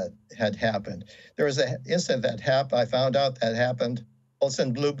instance that had happened. There was an incident that happened, I found out that happened, also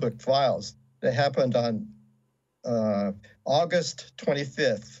in Blue Book files, that happened on August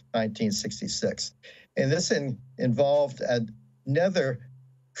 25th, 1966. And this involved another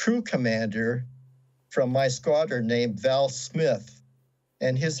crew commander from my squadron named Val Smith.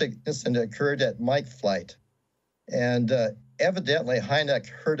 And his incident occurred at Mike Flight. And evidently, Hynek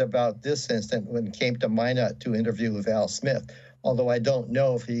heard about this incident when he came to Minot to interview Val Smith, although I don't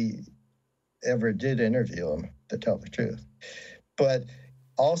know if he ever did interview him, to tell the truth. But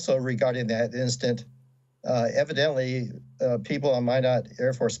also regarding that incident, evidently, people on Minot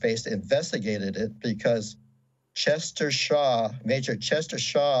Air Force Base investigated it because Chester Shaw, Major Chester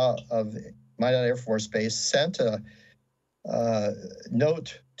Shaw of Minot Air Force Base, sent a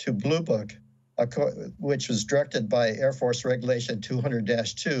note to Blue Book, which was directed by Air Force Regulation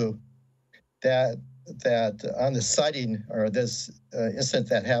 200-2, that on the sighting or this incident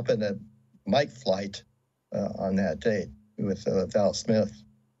that happened at Mike Flight on that date with Val Smith.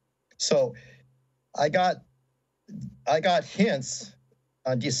 So I got hints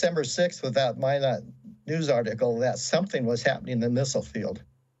on December 6th with that Minot news article that something was happening in the missile field,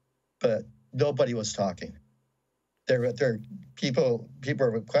 but nobody was talking. People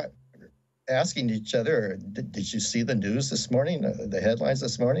were asking each other, did you see the news this morning, the headlines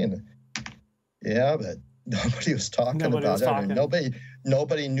this morning? Yeah, but nobody was talking about it.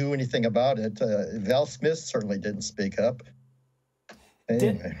 Nobody knew anything about it. Val Smith certainly didn't speak up.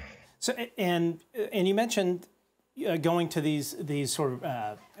 Anyway. And you mentioned going to these sort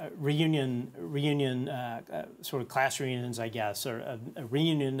of reunion sort of class reunions, I guess, or a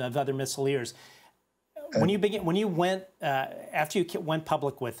reunion of other missileers. When you went after you went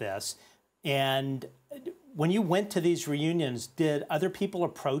public with this, and when you went to these reunions, did other people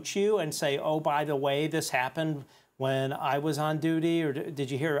approach you and say, "Oh, by the way, this happened when I was on duty," or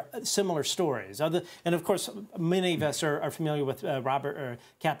did you hear similar stories? And of course, many of us are familiar with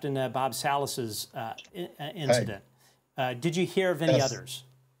Captain Bob Salas's incident. Right. Did you hear of any others?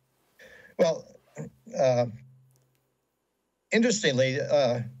 Well, interestingly,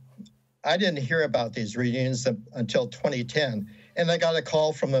 I didn't hear about these reunions until 2010, and I got a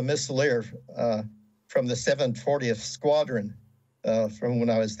call from a missileer from the 740th Squadron from when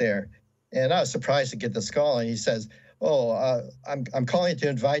I was there. And I was surprised to get this call, and he says, I'm calling to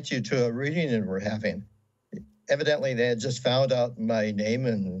invite you to a reunion we're having. Evidently, they had just found out my name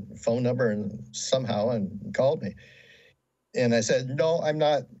and phone number and somehow and called me. And I said, no, I'm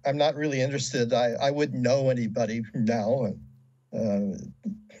not really interested. I wouldn't know anybody now. And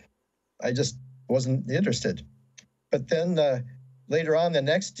I just wasn't interested. But then later on the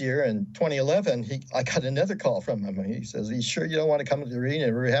next year in 2011, I got another call from him. He says, "Are you sure you don't want to come to the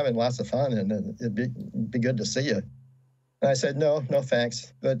reunion? We're having lots of fun, and it'd be good to see you." And I said, no,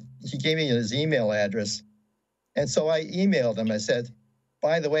 thanks. But he gave me his email address. And so I emailed him. I said,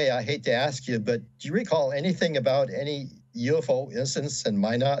 "By the way, I hate to ask you, but do you recall anything about any UFO incidents in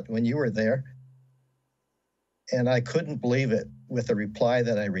Minot when you were there?" And I couldn't believe it with the reply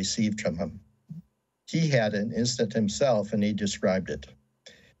that I received from him. He had an incident himself, and he described it.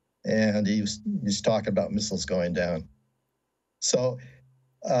 And he's talking about missiles going down. So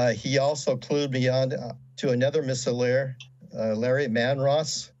he also clued me on to another missileer, Larry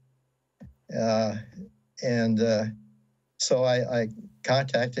Manross. So I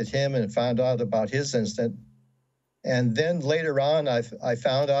contacted him and found out about his incident. And then later on, I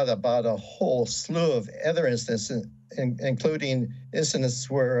found out about a whole slew of other incidents, including incidents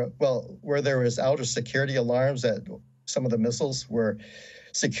where there was outer security alarms at some of the missiles, where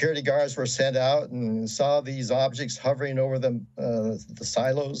security guards were sent out and saw these objects hovering over the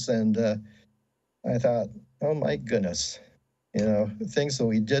silos. And I thought, oh my goodness, things that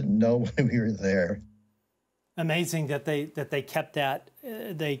we didn't know when we were there. Amazing that they kept that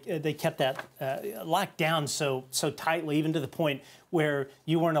they kept that locked down so tightly, even to the point where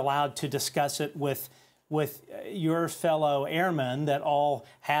you weren't allowed to discuss it with your fellow airmen that all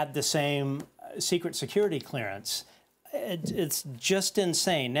had the same secret security clearance. It's just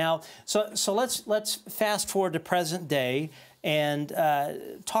insane. Now, so let's fast forward to present day and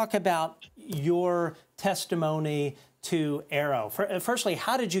talk about your testimony to AARO. Firstly,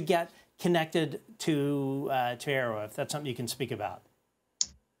 how did you get connected to AARO, if that's something you can speak about?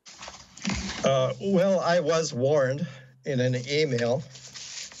 Well, I was warned in an email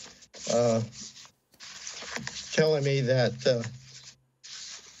telling me that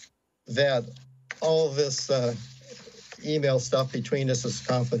all of this email stuff between us is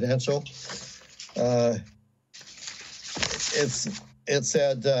confidential. It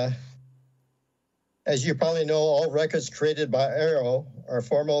said, as you probably know, all records created by AARO are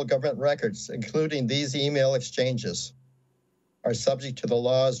formal government records, including these email exchanges, are subject to the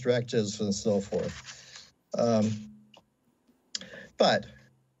laws, directives, and so forth. But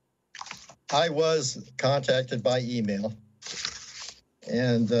I was contacted by email,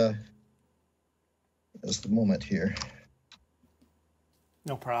 and just a moment here.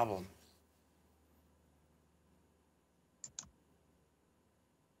 No problem.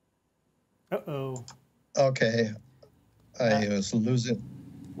 Uh-oh. Okay. I was losing.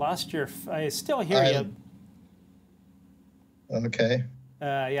 Lost your... I still hear you. Okay.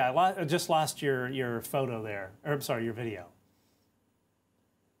 Yeah, I just lost your photo there. Or, I'm sorry, your video.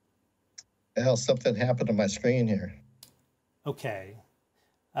 Well, something happened to my screen here. Okay.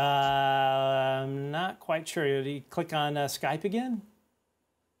 I'm not quite sure. Did you click on Skype again?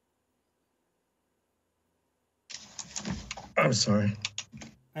 I'm sorry.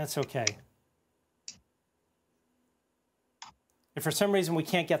 That's okay. If for some reason we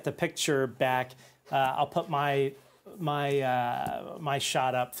can't get the picture back, I'll put my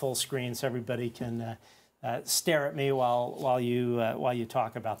shot up full screen so everybody can stare at me while you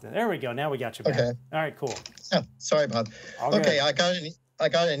talk about this. There we go. Now we got you back. Okay. All right. Cool. Yeah, sorry, Bob. Okay, I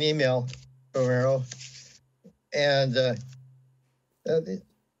got an email from AARO, and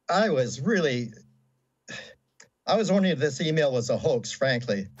I was wondering if this email was a hoax.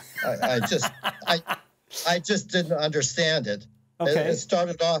 Frankly, I just didn't understand it. Okay. It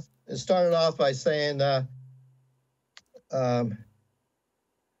started off by saying,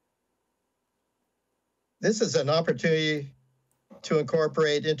 this is an opportunity to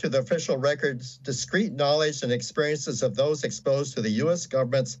incorporate into the official records discrete knowledge and experiences of those exposed to the U.S.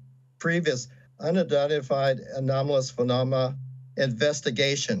 government's previous unidentified anomalous phenomena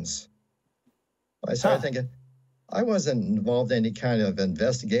investigations. I started thinking, I wasn't involved in any kind of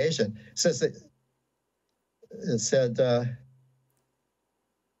investigation. Since it said,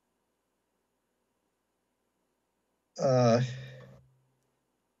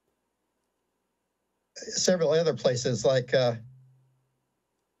 several other places, like the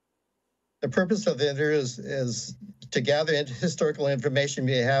purpose of the interview is to gather historical information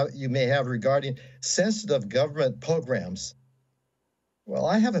you may have regarding sensitive government programs. Well,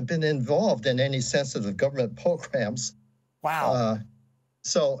 I haven't been involved in any sensitive government programs. Wow.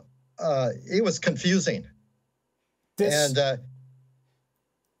 So it was confusing. It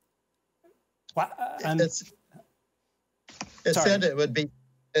said it would be.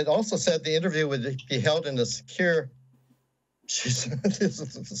 It also said the interview would be held in a secure. This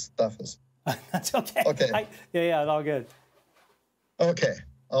stuff is. That's okay. Okay. Yeah, it's all good. Okay,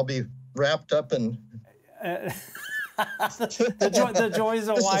 I'll be wrapped up in. The joys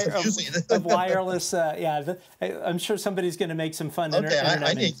of wireless. Yeah, I'm sure somebody's going to make some fun. Okay,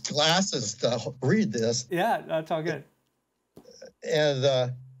 I need glasses to read this. Yeah, that's all good.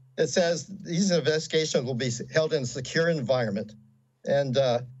 And it says these investigations will be held in a secure environment, and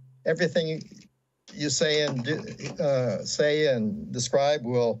everything you say and describe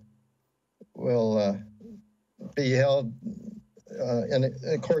will be held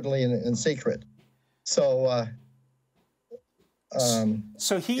accordingly in secret. So.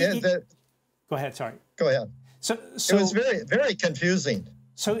 So he go ahead. Sorry. Go ahead. So it was very, very confusing.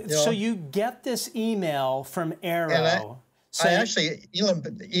 So you get this email from AARO So, I actually email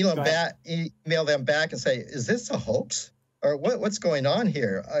them back and say, "Is this a hoax, or what's going on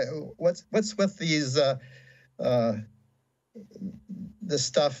here? What's with these the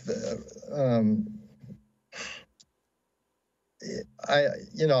stuff?"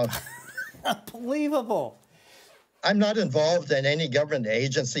 Unbelievable. I'm not involved in any government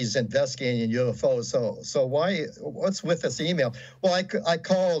agencies investigating UFOs, so what's with this email? Well, I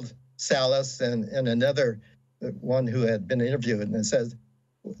called Salas and another one who had been interviewed and says,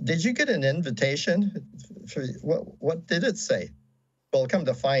 "Did you get an invitation? What did it say?" Well, come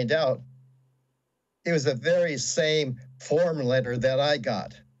to find out, it was the very same form letter that I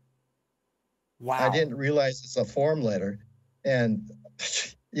got. Wow. I didn't realize it's a form letter, and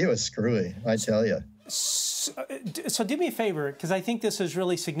it was screwy, I tell you. So do me a favor, because I think this is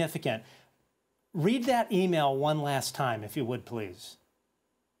really significant. Read that email one last time, if you would, please.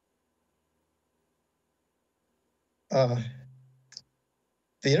 The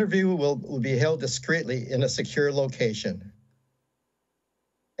interview will be held discreetly in a secure location.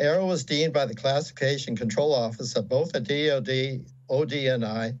 AARO was deemed by the Classification Control Office of both the DoD,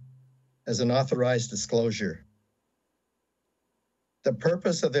 ODNI as an authorized disclosure. The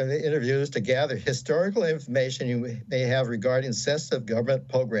purpose of the interview is to gather historical information you may have regarding sensitive government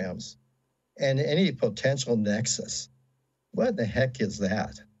programs and any potential nexus. What the heck is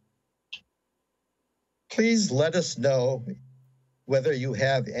that? Please let us know whether you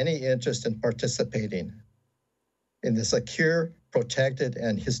have any interest in participating in the secure, protected,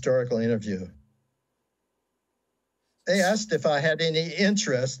 and historical interview. They asked if I had any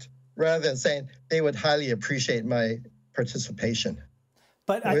interest rather than saying they would highly appreciate my participation.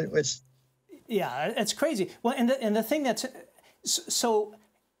 But yeah, it's crazy. Well, and the thing that's so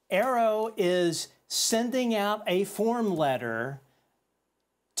AARO is sending out a form letter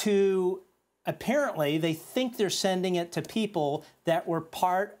to, apparently they think they're sending it to people that were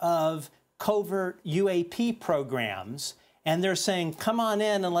part of covert UAP programs, and they're saying, "Come on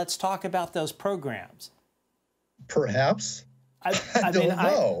in and let's talk about those programs." Perhaps. I don't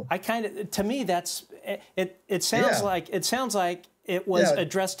know. I kind of, to me, that's it. Sounds like it was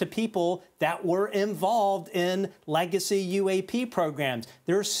addressed to people that were involved in legacy UAP programs.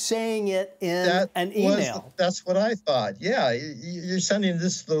 They're saying it in an email. That's what I thought. Yeah, you're sending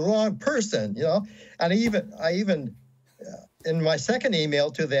this to the wrong person, you know. And I even in my second email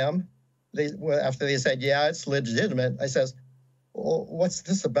to them, after they said, "Yeah, it's legitimate," I says, "Well, what's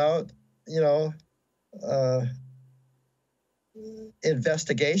this about?" You know,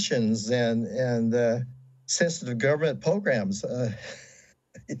 investigations and sensitive government programs. They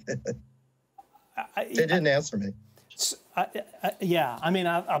didn't answer me. Yeah, I mean,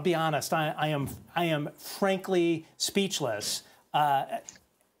 I'll be honest. I am frankly speechless. That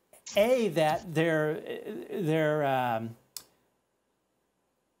their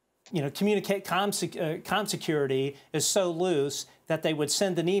comm security is so loose that they would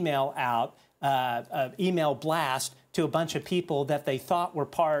send an email out, email blast to a bunch of people that they thought were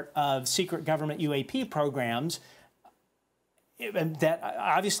part of secret government UAP programs that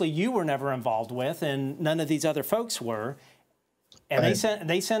obviously you were never involved with, and none of these other folks were. And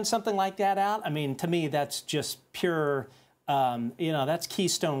they send something like that out. I mean, to me, that's just pure. That's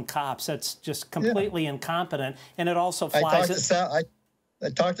Keystone Cops. That's just completely incompetent, and it also flies. I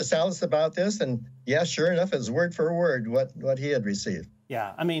talked to Salas about this, and yeah, sure enough, it's word for word what he had received.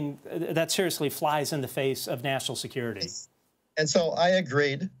 Yeah, I mean, that seriously flies in the face of national security. And so I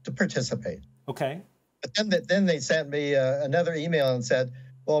agreed to participate. Okay. But then they sent me another email and said,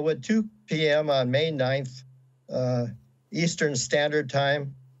 "Well, would 2 p.m. on May 9th, Eastern Standard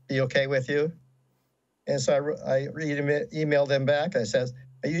Time be okay with you?" And so I emailed them back. I said,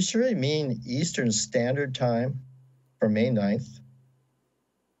 "Are you sure you mean Eastern Standard Time for May 9th?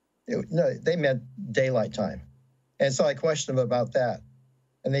 No, they meant daylight time." And so I questioned them about that.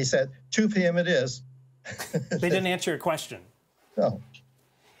 And they said, 2 p.m. it is. They didn't answer your question. No.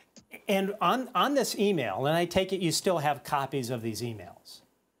 And on this email, and I take it you still have copies of these emails.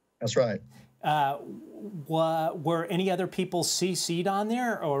 That's right. Were any other people CC'd on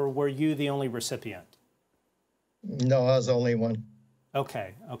there, or were you the only recipient? No, I was the only one.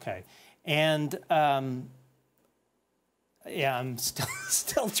 Okay. And yeah, I'm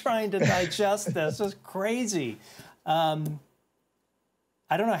still trying to digest this. This is crazy.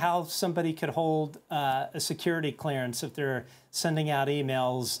 I don't know how somebody could hold a security clearance if they're sending out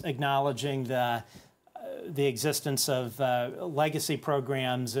emails acknowledging the existence of legacy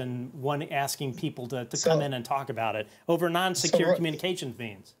programs and asking people to come in and talk about it over non-secure communication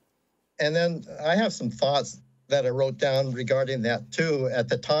means. And then I have some thoughts that I wrote down regarding that too at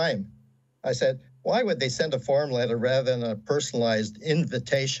the time. I said, why would they send a form letter rather than a personalized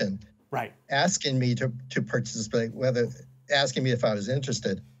invitation? Right. Asking me to participate, asking me if I was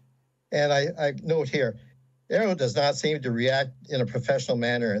interested. And I note here, AARO does not seem to react in a professional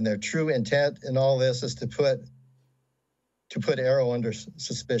manner, and their true intent in all this is to put AARO under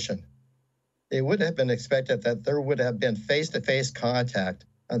suspicion. It would have been expected that there would have been face-to-face contact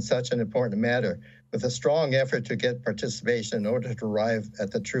on such an important matter, with a strong effort to get participation in order to arrive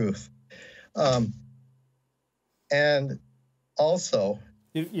at the truth. And also,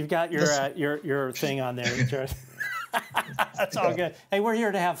 you've got your thing on there, Jared. That's all good. Hey, we're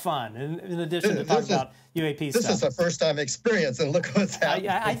here to have fun, in addition to talk about UAP stuff. This is a first-time experience, and look what's happening.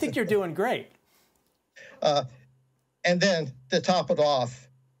 I think you're doing great. And then to top it off,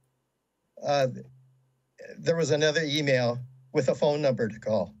 there was another email with a phone number to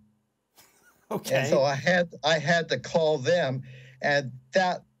call. Okay. And so I had to call them, and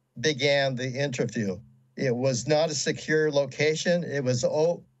that began the interview. It was not a secure location. It was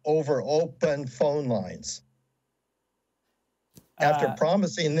over open phone lines. After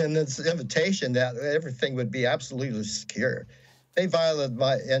promising them this invitation that everything would be absolutely secure, they violated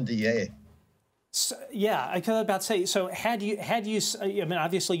my NDA. So, yeah, I was about to say, so had you, I mean,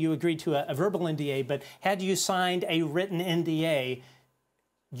 obviously you agreed to a verbal NDA, but had you signed a written NDA,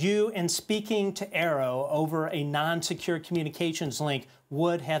 you, in speaking to AARO over a non-secure communications link,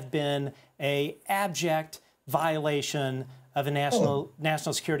 would have been an abject violation of a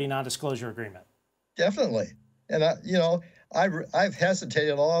national security non-disclosure agreement. Definitely. And, I've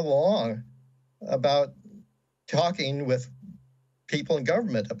hesitated all along about talking with people in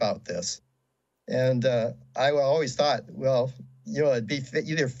government about this. And I always thought, well, it'd be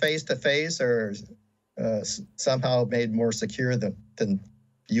either face-to-face or somehow made more secure than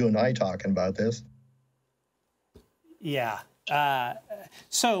you and I talking about this. Yeah.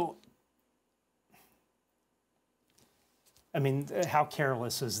 So, I mean, how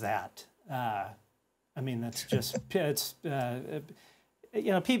careless is that? I mean, that's just, it's,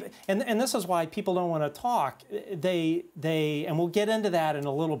 people, and this is why people don't want to talk. And we'll get into that in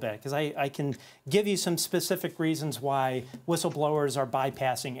a little bit, because I can give you some specific reasons why whistleblowers are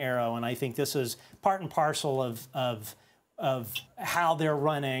bypassing AARO, and I think this is part and parcel of how they're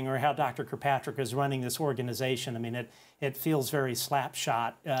running, or how Dr. Kirkpatrick is running this organization. I mean, it feels very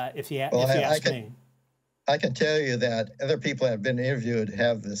slapshot, if you ask me. I can tell you that other people that have been interviewed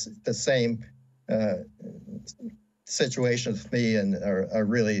have the same situation with me, and are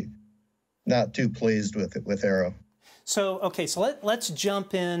really not too pleased with AARO. So, okay, so let's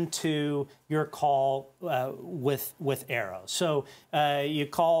jump into your call with AARO. So you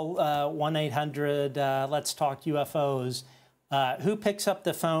call 1-800 Let's Talk UFOs. Who picks up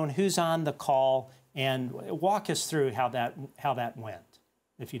the phone? Who's on the call? And walk us through how that went,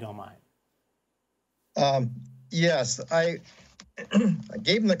 if you don't mind. Yes, I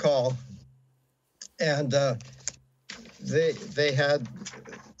gave them the call, and they had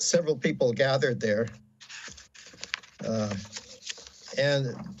several people gathered there,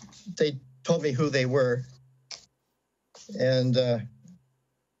 and they told me who they were, and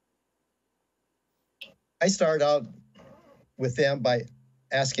I started out with them by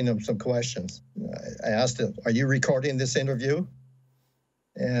asking them some questions. I asked them, "Are you recording this interview?"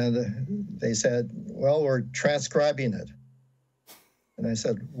 And they said, "Well, we're transcribing it." And I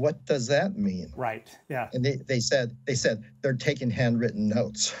said, "What does that mean?" Right. Yeah. And they said they're taking handwritten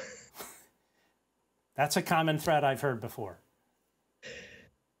notes. That's a common thread I've heard before.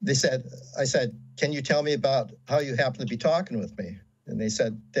 I said, "Can you tell me about how you happen to be talking with me?" And they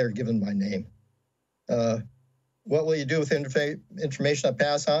said they're given my name. "What will you do with information I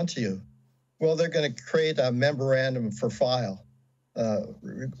pass on to you?" "Well, they're going to create a memorandum for file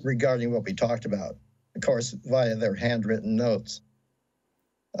regarding what we talked about, of course, via their handwritten notes."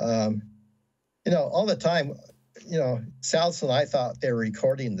 All the time, Sal's and I thought they were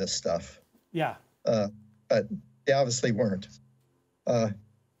recording this stuff. Yeah. But they obviously weren't. How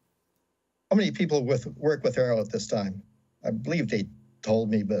many people work with AARO at this time? I believe they told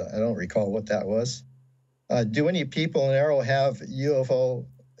me, but I don't recall what that was. Do any people in AARO have UAP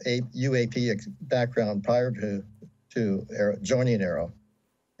background prior to joining AARO?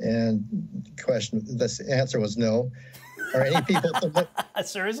 And the answer was no. Are any people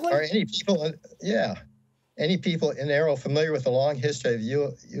seriously? Are any people in AARO familiar with the long history of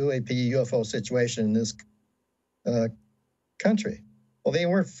UAP UFO situation in this country? Well, they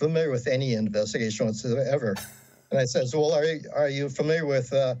weren't familiar with any investigation whatsoever. And I said, "Well, are you familiar with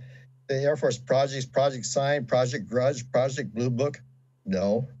the Air Force projects, Project Sign, Project Grudge, Project Blue Book?"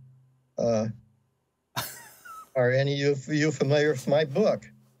 "No." "Are any of you familiar with my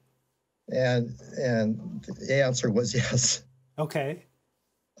book?" And the answer was yes. Okay.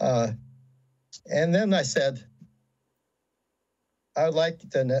 And then I said, I would like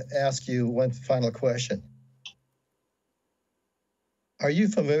to ask you one final question. Are you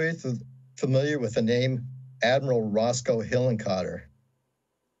familiar with the name Admiral Roscoe Hillenkotter?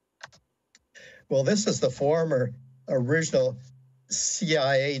 Well, this is the former original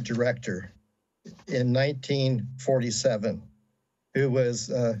CIA director in 1947, who was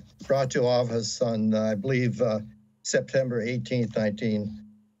brought to office on, I believe, September 18th,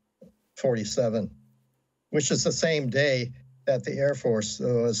 1947, which is the same day that the Air Force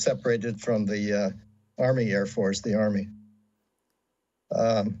was separated from the Army Air Force, the Army.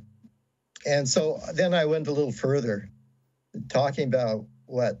 And so then I went a little further, talking about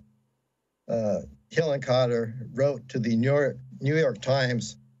what Hillenkotter wrote to the New York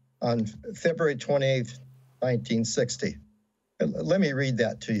Times on February 28th, 1960. Let me read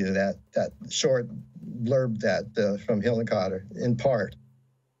that to you, that short blurb that from Hillenkotter, in part.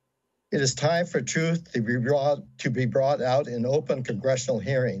 It is time for truth to be brought out in open congressional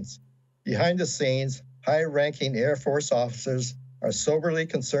hearings. Behind the scenes, high-ranking Air Force officers are soberly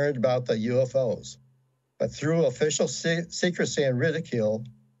concerned about the UFOs. But through official secrecy and ridicule,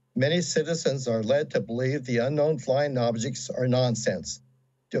 many citizens are led to believe the unknown flying objects are nonsense.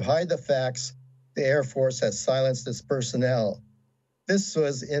 To hide the facts, the Air Force has silenced its personnel. This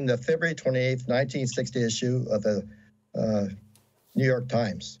was in the February 28, 1960 issue of the New York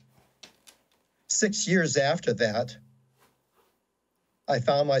Times. 6 years after that, I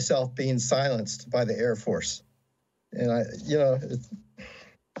found myself being silenced by the Air Force. And it's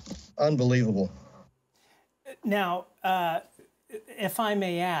unbelievable. Now, if I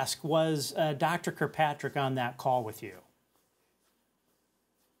may ask, was Dr. Kirkpatrick on that call with you?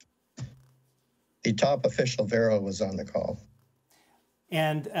 The top official of AARO was on the call.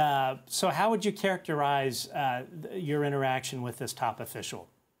 And so how would you characterize your interaction with this top official?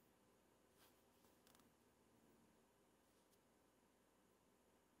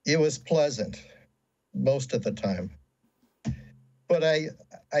 It was pleasant most of the time. But I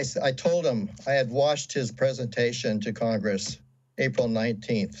told him I had watched his presentation to Congress April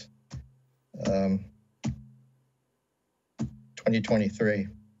 19th, 2023.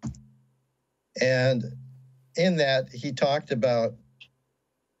 And in that, he talked about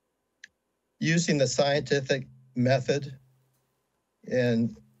using the scientific method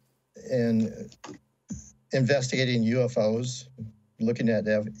in investigating UFOs, looking at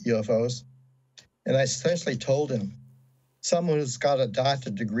UFOs. And I essentially told him, someone who's got a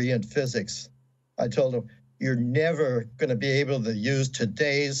doctorate degree in physics, I told him, you're never going to be able to use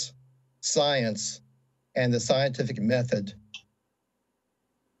today's science and the scientific method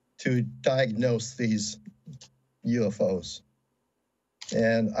to diagnose these UFOs.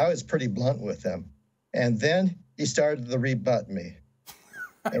 And I was pretty blunt with him. And then he started to rebut me.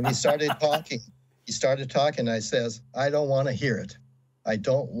 And he started talking. He started talking. I says, I don't want to hear it. I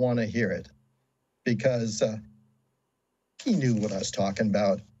don't want to hear it. Because he knew what I was talking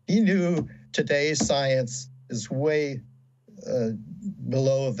about. He knew today's science is way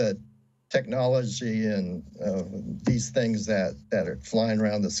below the technology and these things that are flying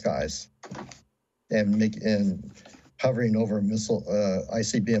around the skies and hovering over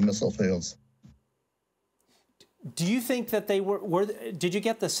ICBM missile fields. Do you think that they did you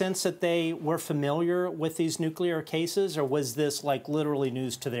get the sense that they were familiar with these nuclear cases, or was this like literally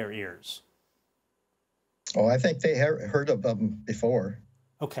news to their ears? Oh, I think they heard of them before.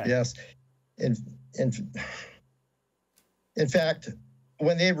 Okay. Yes. In fact,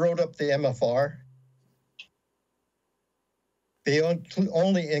 when they wrote up the MFR, they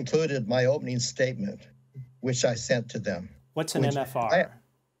only included my opening statement, which I sent to them. What's an MFR?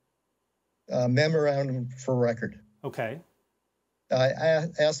 Memorandum for record. Okay. I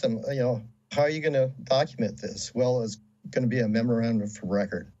asked them, how are you going to document this? Well, it's going to be a memorandum for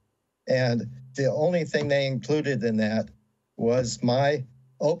record. And the only thing they included in that was my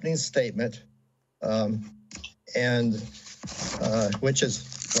opening statement, which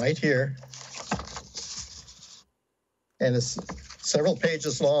is right here. And it's several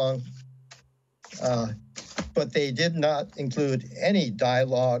pages long, but they did not include any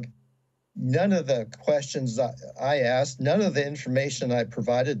dialogue, none of the questions I asked, none of the information I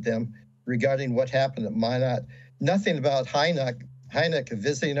provided them regarding what happened at Minot, nothing about Hynek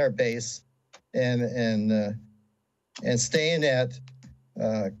visiting our base and staying at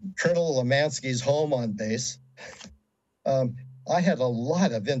Colonel Lemansky's home on base. I had a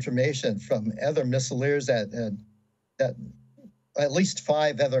lot of information from other missileers that at least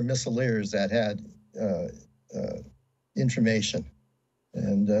 5 other missileers that had information.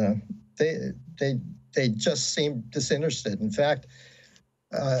 And they just seemed disinterested. In fact,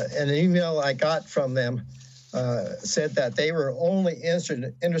 an email I got from them said that they were only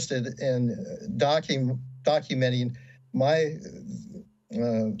interested in documenting my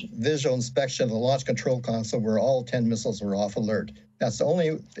visual inspection of the Launch Control Console where all 10 missiles were off alert. That's the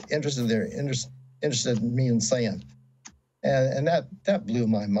only interest they're interested in me in saying. And that blew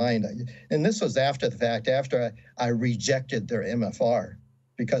my mind. And this was after the fact, after I rejected their MFR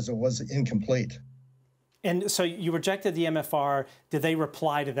because it was incomplete. And so you rejected the MFR. Did they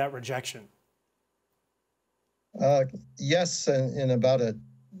reply to that rejection? Yes, in about a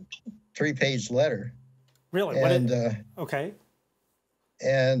 3-page letter. Really? And, okay.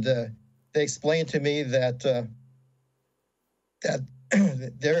 And they explained to me that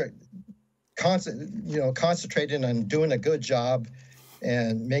they're concentrating on doing a good job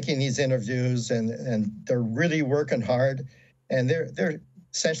and making these interviews, and they're really working hard, and they're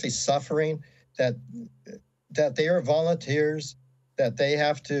essentially suffering that they are volunteers, that they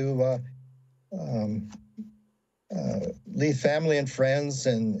have to leave family and friends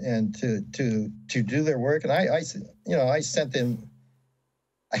and to do their work. And I sent them.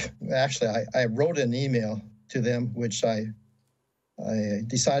 I wrote an email to them, which I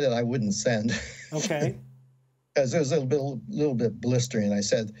decided I wouldn't send. Okay. Because it was a little bit blistering. I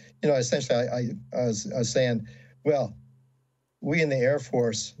said, essentially, I was saying, well, we in the Air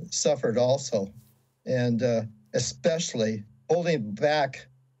Force suffered also, and especially holding back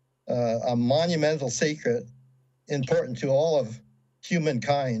a monumental secret important to all of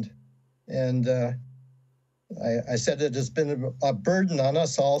humankind. And I said it has been a burden on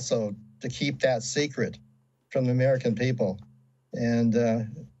us also to keep that secret from the American people. And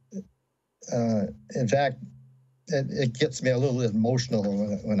in fact, it gets me a little emotional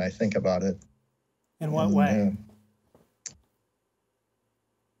when I think about it. In what way?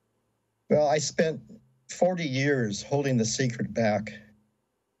 Well, I spent 40 years holding the secret back.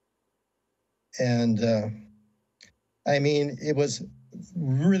 And I mean, it was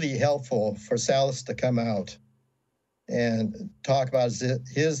really helpful for Salas to come out and talk about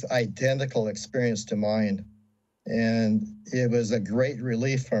his identical experience to mine. And it was a great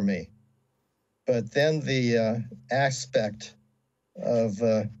relief for me. But then the aspect of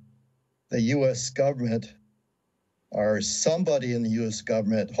the U.S. government or somebody in the U.S.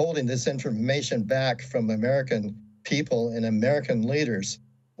 government holding this information back from American people and American leaders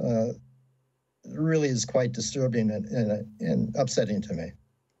really is quite disturbing and upsetting to me.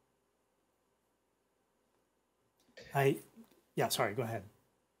 Sorry, go ahead.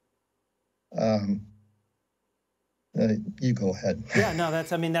 You go ahead. Yeah, no,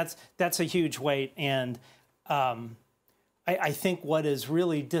 that's a huge weight, and I think what is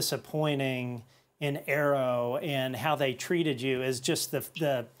really disappointing in AARO and how they treated you is just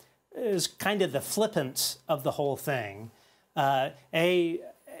is kind of the flippance of the whole thing. Not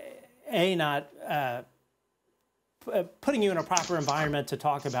putting you in a proper environment to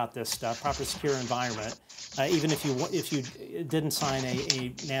talk about this stuff, proper secure environment, even if you didn't sign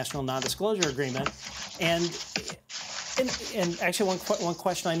a national non-disclosure agreement, and actually one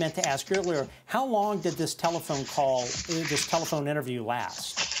question I meant to ask earlier: how long did this telephone interview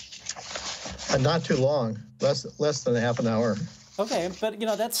last? Not too long, less than half an hour. Okay, but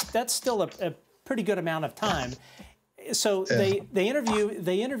that's still a pretty good amount of time. So yeah.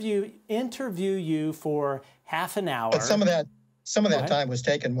 they interview you for half an hour. But some of that time was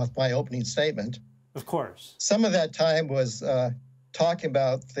taken with my opening statement. Of course. Some of that time was talking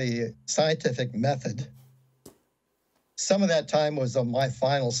about the scientific method. Some of that time was on my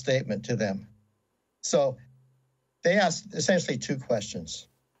final statement to them. So they asked essentially two questions.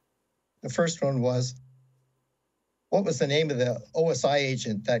 The first one was, what was the name of the OSI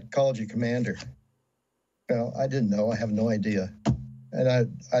agent that called you commander? Well, I didn't know. I have no idea. And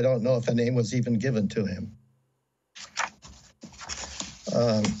I don't know if the name was even given to him.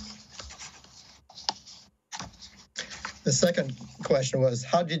 The second question was,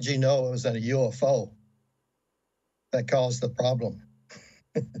 how did you know it was a UFO that caused the problem?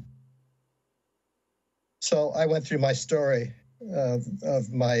 So I went through my story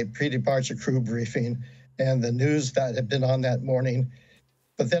of my pre-departure crew briefing and the news that had been on that morning.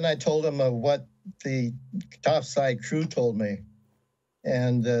 But then I told them what the topside crew told me.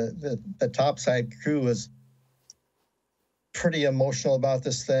 And the topside crew was pretty emotional about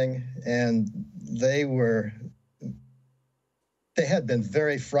this thing. And they had been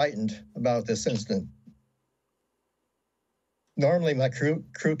very frightened about this incident. Normally my crew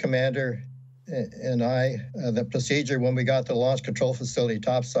commander and I, the procedure when we got to the launch control facility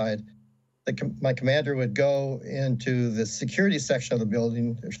topside my commander would go into the security section of the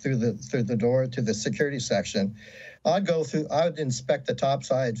building through the door to the security section. I would inspect the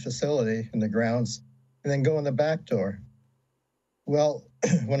topside facility in the grounds and then go in the back door. Well,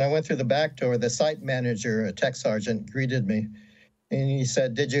 when I went through the back door, the site manager, a tech sergeant, greeted me, and he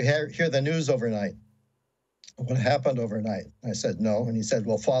said, "Did you hear the news overnight? What happened overnight?" I said, "No." And he said,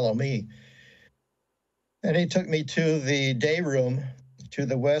 "Well, follow me." And he took me to the day room, to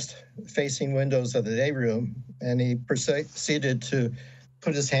the west-facing windows of the day room, and he proceeded to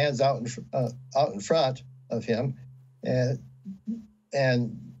put his hands out in front of him and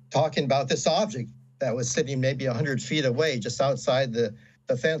talking about this object that was sitting maybe 100 feet away, just outside the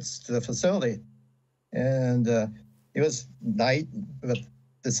fence to the facility. And it was night, but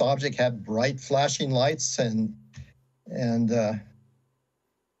this object had bright flashing lights and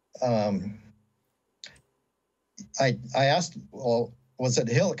I asked, well, was it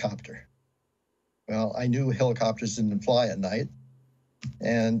a helicopter? Well, I knew helicopters didn't fly at night.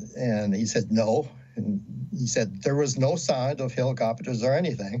 And he said no. And he said there was no sound of helicopters or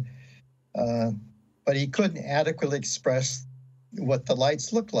anything. But he couldn't adequately express what the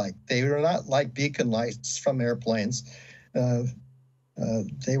lights looked like. They were not like beacon lights from airplanes.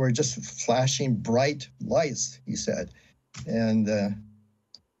 They were just flashing bright lights, he said.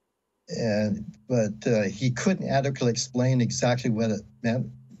 But he couldn't adequately explain exactly what it meant.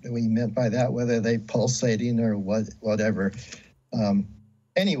 What he meant by that, whether they pulsating or whatever.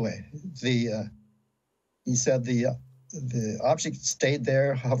 Anyway, he said the object stayed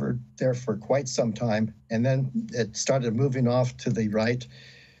there, hovered there for quite some time, and then it started moving off to the right,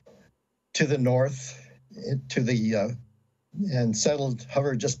 to the north, and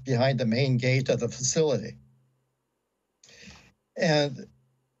hovered just behind the main gate of the facility. And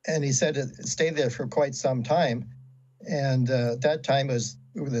he said it stayed there for quite some time, and that time was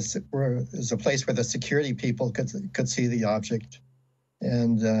a place where the security people could see the object,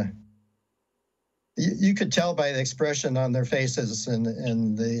 and you could tell by the expression on their faces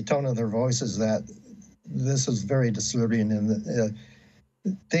and the tone of their voices that this was very disturbing, and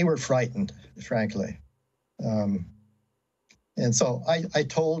they were frightened, frankly. And so I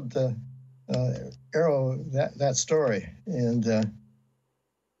told AARO that story, and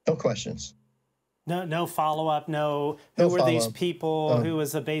no questions. No follow-up, who were these people, who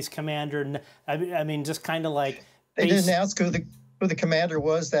was the base commander? I mean, just kind of like... They didn't ask who the commander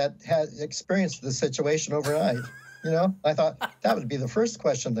was that had experienced the situation overnight. You know, I thought that would be the first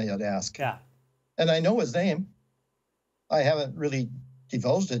question they would ask. Yeah. And I know his name. I haven't really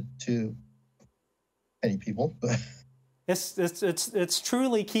divulged it to any people, but it's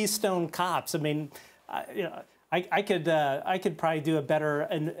truly Keystone Cops. I mean, I could probably do a better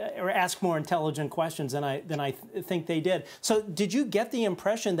or ask more intelligent questions than I think they did. So, did you get the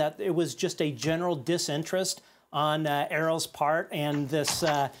impression that it was just a general disinterest on AARO's part, and this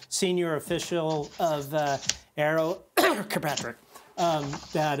senior official of AARO, Kirkpatrick,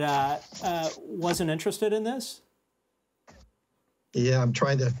 that wasn't interested in this? Yeah, I'm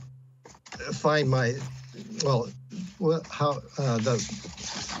trying to find the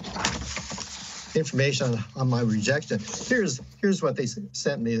information on my rejection. Here's what they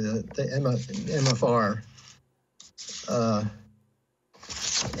sent me, the MFR.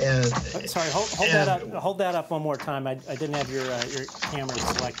 And sorry, hold that up one more time. I didn't have your camera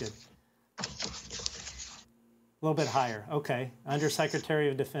selected. A little bit higher. Okay. Undersecretary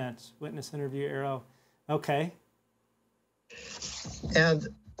of Defense, witness interview, AARO. Okay. And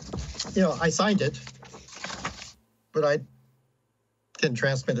I signed it, but I didn't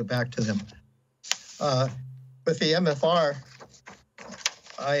transmit it back to them. With the MFR,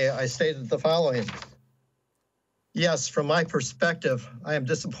 I stated the following. Yes, from my perspective, I am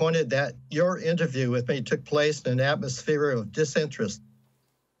disappointed that your interview with me took place in an atmosphere of disinterest,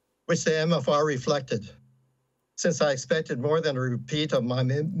 which the MFR reflected, since I expected more than a repeat of my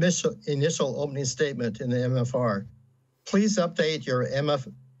initial opening statement in the MFR. Please update your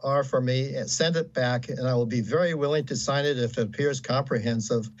MFR for me and send it back, and I will be very willing to sign it if it appears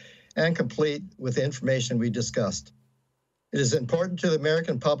comprehensive and complete with the information we discussed. It is important to the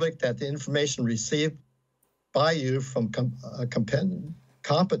American public that the information received by you from a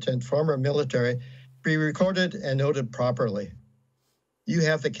competent former military be recorded and noted properly. You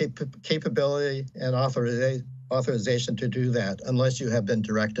have the capability and authorization to do that unless you have been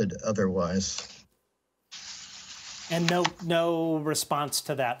directed otherwise. And no response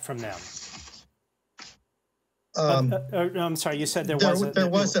to that from them. I'm sorry, you said there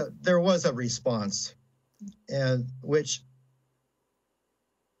was a response, and which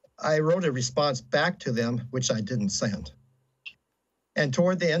I wrote a response back to them, which I didn't send. And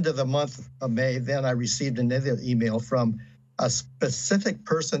toward the end of the month of May, then I received another email from a specific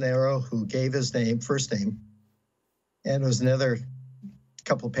person, AARO, who gave his name, first name, and it was another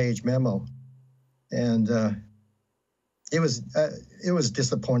couple-page memo. And it was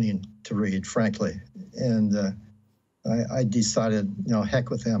disappointing to read, frankly. And I decided,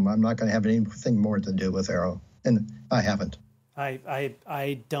 heck with him. I'm not going to have anything more to do with AARO, and I haven't.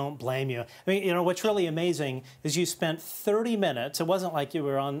 I don't blame you. I mean, what's really amazing is you spent 30 minutes. It wasn't like you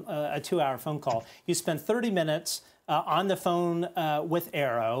were on a 2-hour phone call. You spent 30 minutes on the phone with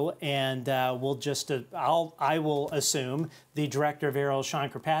AARO, and we'll just I will assume the director of AARO, Sean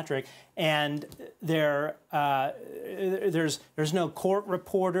Kirkpatrick, and there's no court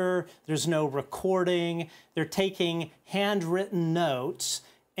reporter, there's no recording. They're taking handwritten notes,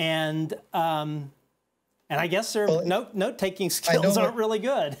 and I guess their note-taking skills aren't really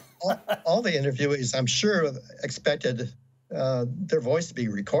good. all the interviewees, I'm sure, expected their voice to be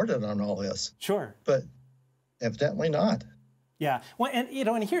recorded on all this. Sure. But evidently not. Yeah. Well, and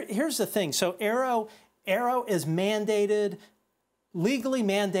here's the thing. So AARO is legally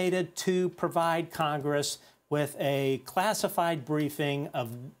mandated to provide Congress with a classified briefing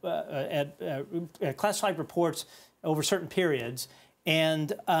of classified reports over certain periods,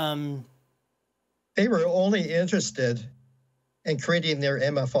 and they were only interested in creating their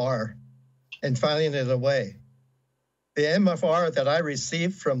MFR and filing it away. The MFR that I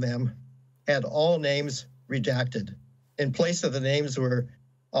received from them had all names redacted. In place of the names were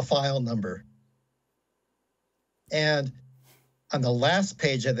a file number. And on the last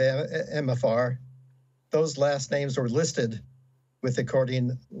page of the MFR, those last names were listed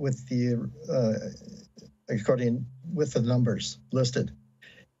according with the numbers listed.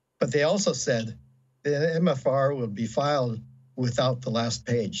 But they also said the MFR would be filed without the last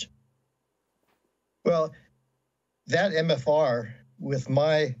page. Well, that MFR with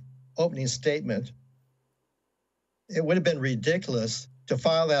my opening statement, it would have been ridiculous to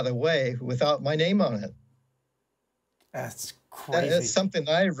file that away without my name on it. That's crazy. That's something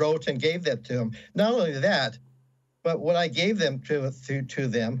I wrote and gave that to them. Not only that, but what I gave them to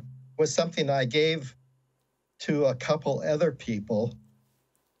them was something I gave to a couple other people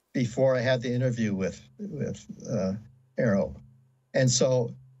before I had the interview with AARO. And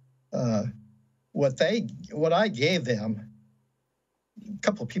so what I gave them, a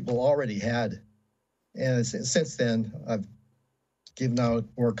couple of people already had. And since then, I've given out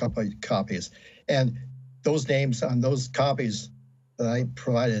more copies. And those names on those copies that I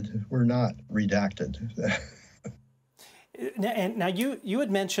provided were not redacted. And now you had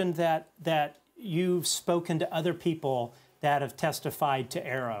mentioned that you've spoken to other people that have testified to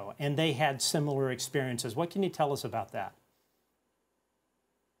AARO, and they had similar experiences. What can you tell us about that?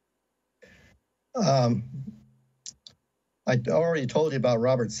 I already told you about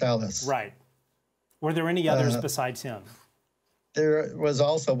Robert Salas. Right. Were there any others besides him? There was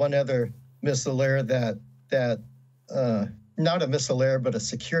also one other missileer that not a missileer, but a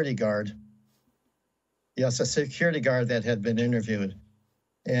security guard. Yes, a security guard that had been interviewed.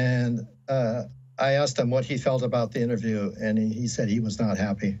 And I asked him what he felt about the interview, and he said he was not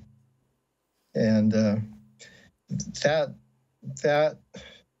happy. And the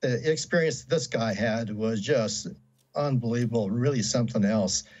experience this guy had was just unbelievable, really something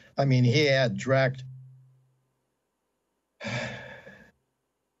else. I mean, he had direct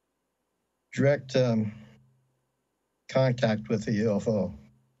contact with the UFO.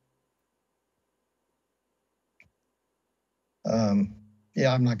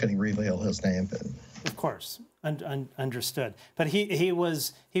 Yeah, I'm not going to reveal his name, but of course, understood. But he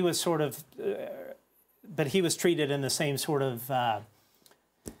was sort of, but he was treated in the same sort of.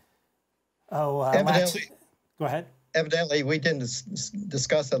 Go ahead. Evidently, we didn't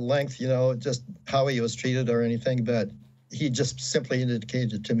discuss at length, just how he was treated or anything, but he just simply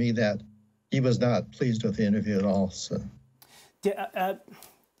indicated to me that he was not pleased with the interview at all. So,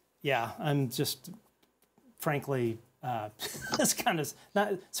 yeah, I'm just frankly. It's kind of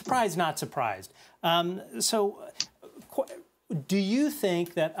not surprised. So do you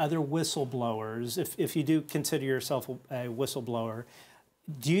think that other whistleblowers, if you do consider yourself a whistleblower,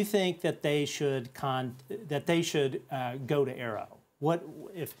 do you think that they should go to AARO? What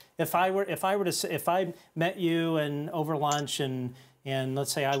if I met you and over lunch and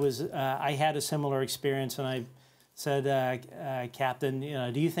let's say I had a similar experience and I said, Captain,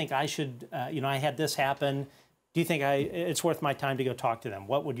 do you think I should, I had this happen. Do you think it's worth my time to go talk to them?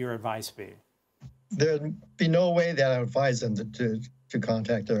 What would your advice be? There'd be no way that I would advise them to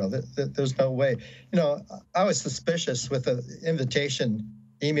contact AARO. There's no way. I was suspicious with the invitation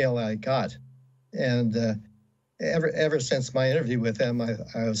email I got, and ever since my interview with them,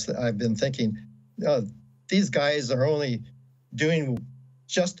 I've been thinking, these guys are only doing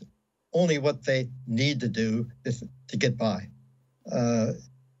just only what they need to do to get by.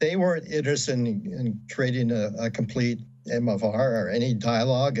 They weren't interested in creating a complete MFR or any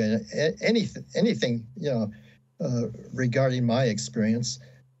dialogue and anything, regarding my experience.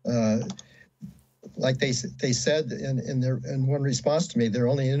 Like they said in one response to me, they're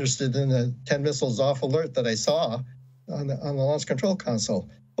only interested in the 10 missiles off alert that I saw on the launch control console.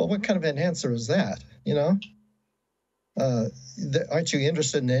 Well, what kind of an answer is that? Aren't you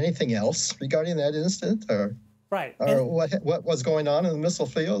interested in anything else regarding that incident, or right? Or what was going on in the missile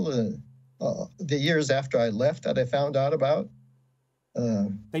field the years after I left that I found out about?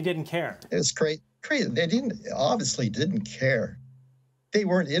 They didn't care. It's crazy. They obviously didn't care. They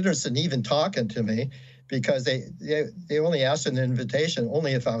weren't interested in even talking to me because they only asked an invitation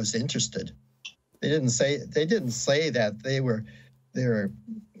only if I was interested. They didn't say that they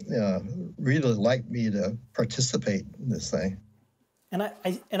really liked me to participate in this thing. And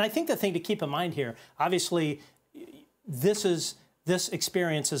I think the thing to keep in mind here, obviously, this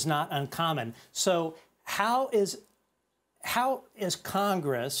experience is not uncommon. So how is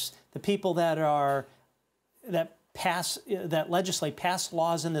Congress, the people that legislate, pass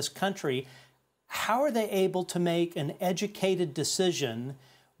laws in this country, how are they able to make an educated decision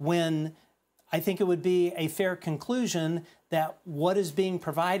when I think it would be a fair conclusion that what is being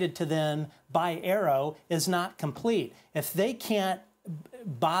provided to them by AARO is not complete? If they can't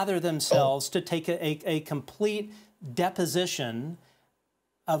bother themselves to take a complete deposition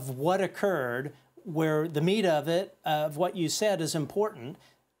of what occurred, where the meat of it, of what you said, is important,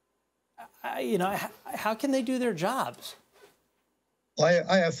 how can they do their jobs? Well,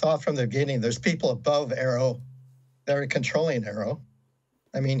 I have thought from the beginning, there's people above AARO that are controlling AARO.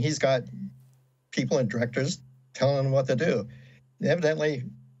 I mean, he's got people and directors telling him what to do. Evidently,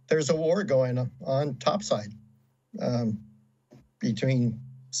 there's a war going on topside between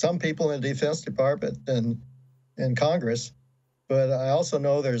some people in the Defense Department and Congress. But I also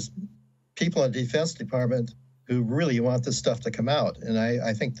know there's people in the Defense Department who really want this stuff to come out. And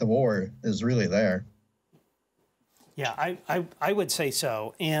I think the war is really there. Yeah, I would say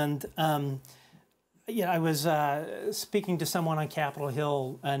so. And, I was speaking to someone on Capitol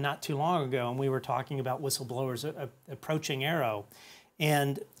Hill not too long ago, and we were talking about whistleblowers approaching AARO.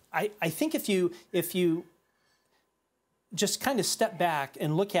 And I think if you just kind of step back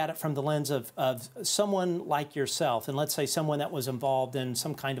and look at it from the lens of someone like yourself, and let's say someone that was involved in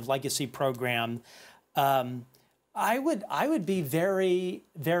some kind of legacy program, I would be very,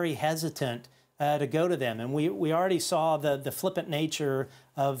 very hesitant to go to them. And we already saw the flippant nature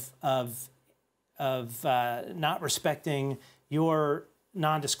of not respecting your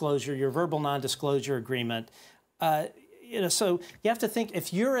non-disclosure, your verbal non-disclosure agreement. So you have to think,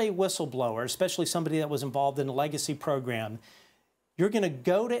 if you're a whistleblower, especially somebody that was involved in a legacy program, you're going to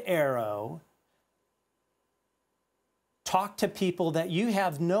go to AARO, talk to people that you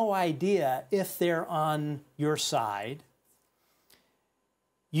have no idea if they're on your side.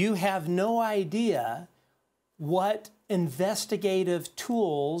 You have no idea what investigative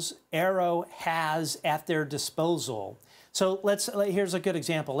tools AARO has at their disposal. So here's a good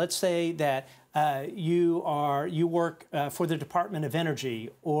example. Let's say that you work for the Department of Energy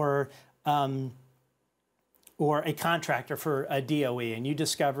or a contractor for a DOE, and you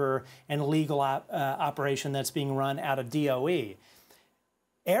discover an illegal operation that's being run out of DOE.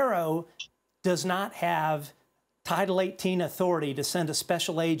 AARO does not have Title 18 authority to send a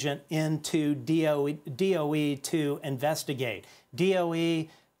special agent into DOE to investigate. DOE,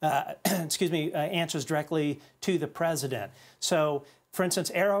 answers directly to the president. So, for instance,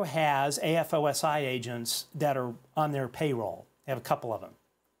 AARO has AFOSI agents that are on their payroll. They have a couple of them.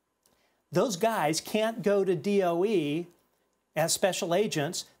 Those guys can't go to DOE as special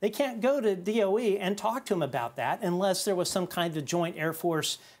agents. They can't go to DOE and talk to them about that unless there was some kind of joint Air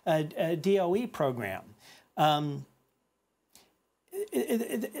Force DOE program. That's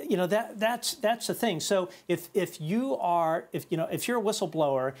the thing. So if you're a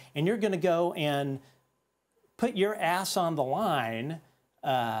whistleblower and you're going to go and put your ass on the line,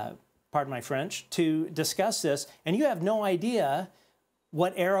 pardon my French, to discuss this, and you have no idea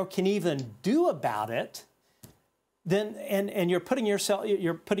what AARO can even do about it, then and you're putting your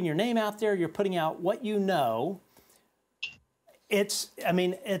name out there, you're putting out what you know. It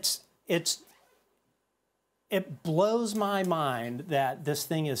blows my mind that this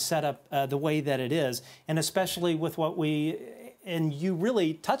thing is set up the way that it is, and especially with what we and you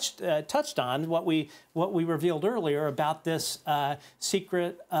really touched on what we revealed earlier about this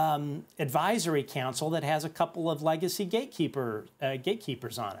secret advisory council that has a couple of legacy gatekeepers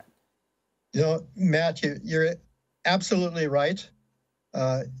on it. You know, Matt, you're absolutely right.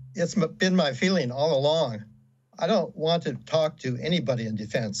 It's been my feeling all along. I don't want to talk to anybody in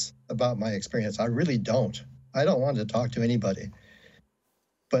defense about my experience. I really don't. I don't want to talk to anybody,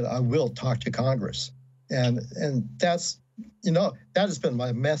 but I will talk to Congress. And that's, you know, that has been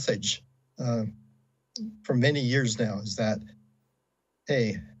my message for many years now, is that,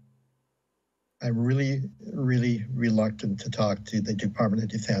 hey, I'm really, really reluctant to talk to the Department of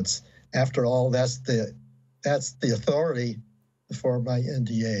Defense. After all, that's the authority for my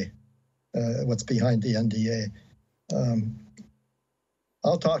NDA, what's behind the NDA.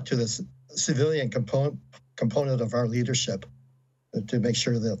 I'll talk to the civilian component of our leadership to make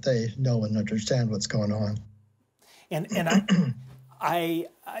sure that they know and understand what's going on. And I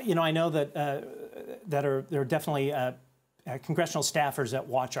know that there are definitely congressional staffers that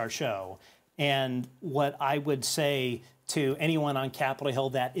watch our show. And what I would say to anyone on Capitol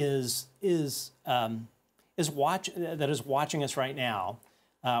Hill that is watching us right now,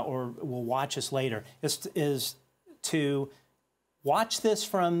 or will watch us later, is to watch this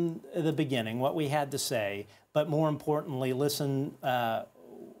from the beginning, what we had to say, but more importantly, listen to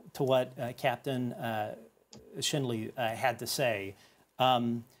what Captain Schindele had to say.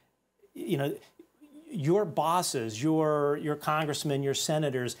 You know, your bosses, your congressmen, your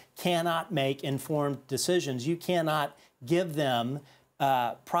senators cannot make informed decisions. You cannot give them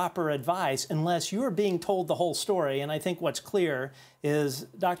proper advice unless you're being told the whole story. And I think what's clear is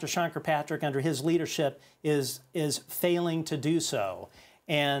Dr. Kirkpatrick, under his leadership, is failing to do so.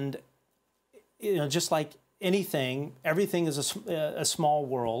 And you know, just like anything, everything is a small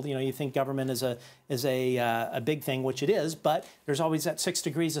world. You know, you think government is a big thing, which it is, but there's always that 6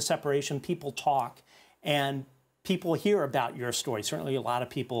 degrees of separation. People talk, and people hear about your story. Certainly, a lot of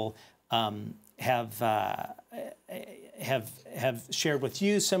people have shared with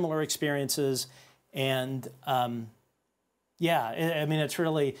you similar experiences, and yeah, I mean, it's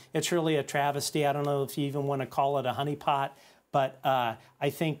really a travesty. I don't know if you even want to call it a honeypot, but I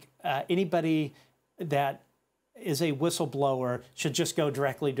think anybody that is a whistleblower should just go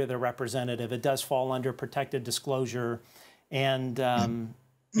directly to their representative. It does fall under protected disclosure, and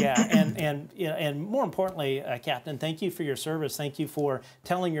yeah, and more importantly, Captain, thank you for your service. Thank you for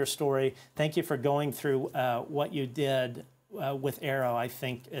telling your story. Thank you for going through what you did with AARO. I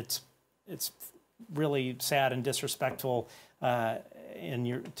think it's really sad and disrespectful to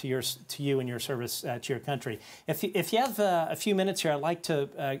you and your service to your country. If you have a few minutes here, I'd like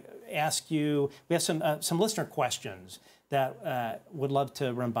to ask you. We have some listener questions that would love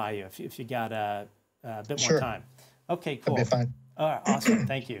to run by you if you got a bit more time. Okay, cool. That'd be fine. All right, awesome.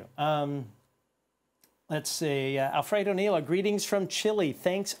 Thank you. Let's see. Alfredo Neal, greetings from Chile.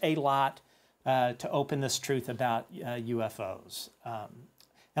 Thanks a lot to open this truth about UFOs.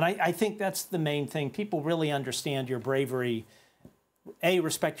 And I think that's the main thing. People really understand your bravery.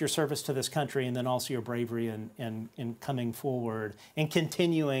 Respect your service to this country, and then also your bravery in coming forward and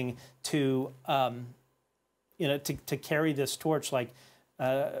continuing to, to carry this torch, like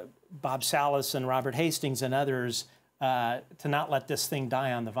Bob Salas and Robert Hastings and others, to not let this thing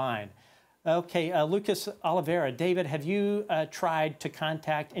die on the vine. Okay, Lucas Oliveira, David, have you tried to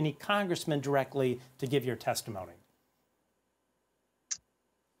contact any congressman directly to give your testimony?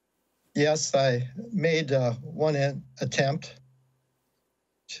 Yes, I made one attempt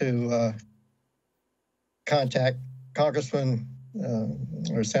to contact Congressman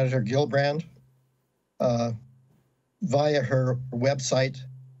or Senator Gillibrand via her website,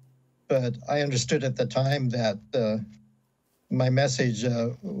 but I understood at the time that my message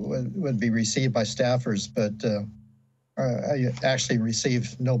would be received by staffers, but I actually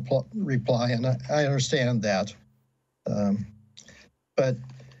received no reply, and I understand that. But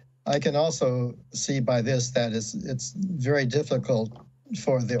I can also see by this that it's very difficult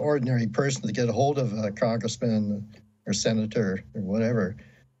for the ordinary person to get a hold of a congressman or senator or whatever.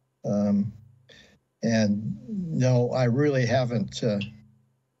 And no, I really haven't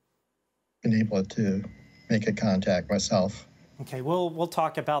been able to make a contact myself. Okay, we'll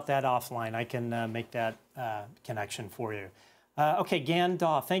talk about that offline. I can make that connection for you. Okay,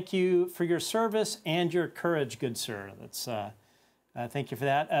 Gandaw, thank you for your service and your courage, good sir. That's thank you for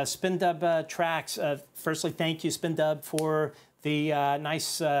that. Spindub Tracks, firstly, thank you, Spindub, for the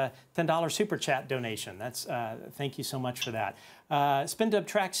nice $10 super chat donation. That's thank you so much for that. Spindub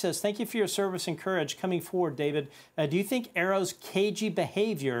Track says, thank you for your service and courage coming forward, David. Do you think AARO's cagey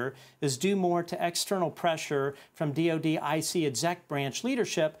behavior is due more to external pressure from DoD IC exec branch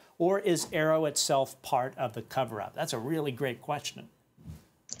leadership, or is AARO itself part of the cover-up? That's a really great question.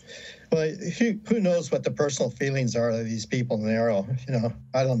 Well, who knows what the personal feelings are of these people in AARO? You know,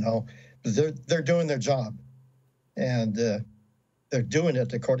 I don't know. They're doing their job, and they're doing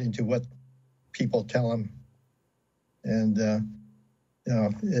it according to what people tell them. And you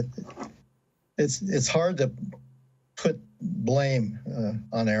know, it's hard to put blame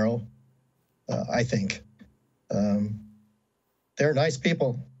on AARO. I think they're nice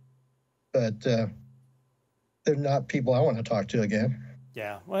people, but they're not people I want to talk to again.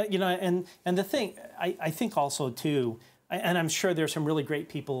 Yeah, well, you know, and the thing, I think also too, and I'm sure there's some really great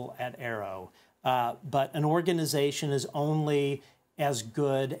people at AARO, but an organization is only as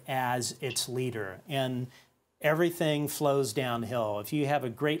good as its leader, and everything flows downhill. If you have a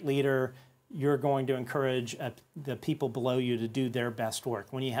great leader, you're going to encourage the people below you to do their best work.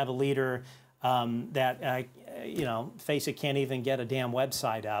 When you have a leader that, you know, face it, can't even get a damn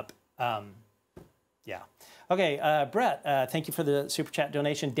website up, yeah. Okay, Brett, thank you for the super chat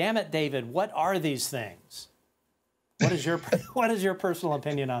donation. Damn it, David, what are these things? What is your what is your personal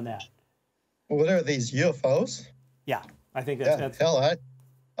opinion on that? What are these UFOs? Yeah, I think that's hell,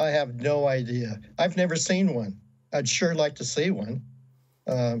 I have no idea. I've never seen one. I'd sure like to see one.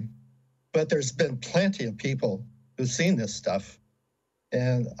 But there's been plenty of people who've seen this stuff.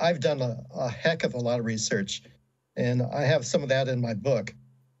 And I've done a heck of a lot of research. And I have some of that in my book.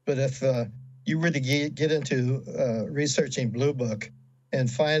 But if you really get into researching Blue Book and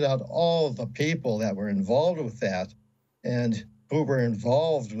find out all the people that were involved with that and who were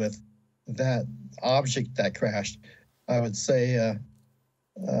involved with that object that crashed, I would say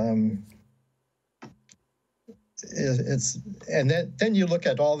it's, and then you look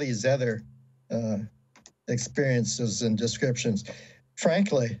at all these other experiences and descriptions.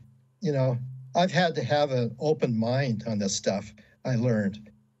 Frankly, you know, I've had to have an open mind on this stuff. I learned.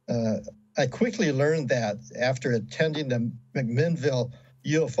 I quickly learned that after attending the McMinnville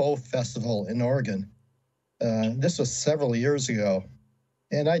UFO Festival in Oregon. This was several years ago.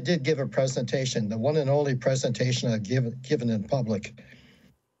 And I did give a presentation, the one and only presentation I've given in public.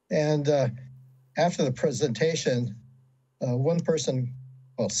 And after the presentation, one person,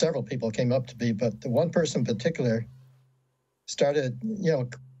 well, several people came up to me, but the one person in particular started, you know,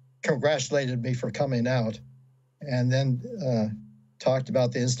 congratulated me for coming out, and then talked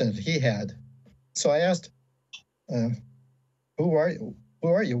about the incident he had. So I asked, who are you? Who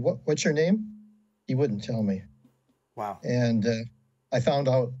are you? What's your name? He wouldn't tell me. Wow. And I found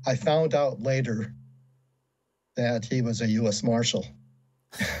out later that he was a U.S. Marshal.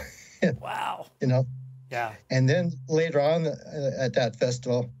 Wow. You know? Yeah. And then later on at that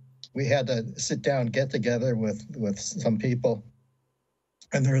festival, we had to sit down, get together with some people.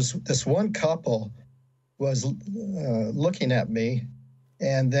 And there was this one couple was looking at me.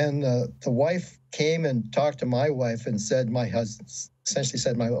 And then the wife came and talked to my wife and said, my husband, essentially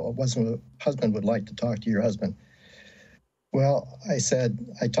said, my husband would like to talk to your husband. Well, I said,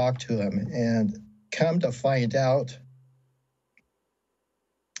 I talked to him, and come to find out,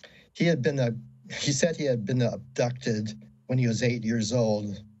 he said he had been abducted when he was 8 years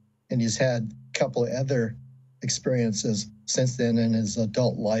old, and he's had a couple of other experiences since then in his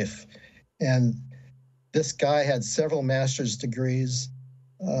adult life. And this guy had several master's degrees.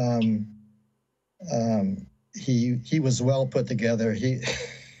 He was well put together.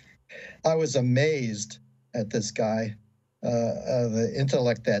 I was amazed at this guy, the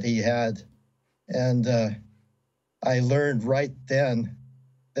intellect that he had. And I learned right then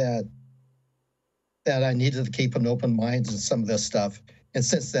that I needed to keep an open mind in some of this stuff. And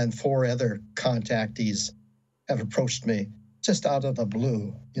since then, 4 other contactees have approached me just out of the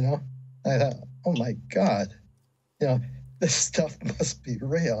blue, you know? I thought, oh my God, you know, this stuff must be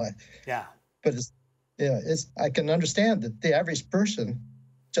real. Yeah. But I can understand that the average person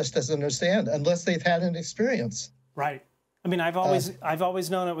just doesn't understand unless they've had an experience. Right. I mean, I've always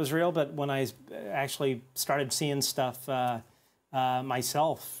known it was real, but when I actually started seeing stuff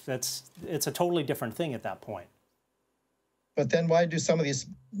myself, it's a totally different thing at that point. But then why do some of these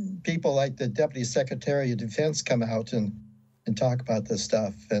people like the Deputy Secretary of Defense come out and talk about this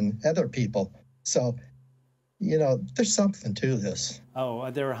stuff, and other people? So, you know, there's something to this.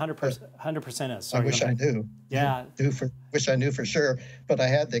 Oh, there 100% is. Sorry, I wish I knew. Yeah. Wish I knew for sure. But I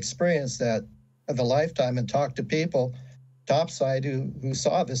had the experience that of a lifetime and talked to people topside who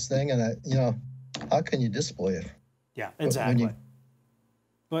saw this thing, and you know, how can you disbelieve? Yeah, exactly.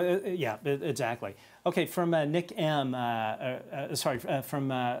 Well, yeah, exactly. Okay, from Nick M.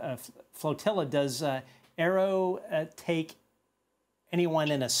 From Flotilla, does AARO take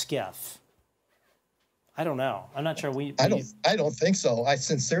anyone in a skiff? I don't know. I'm not sure. I don't think so. I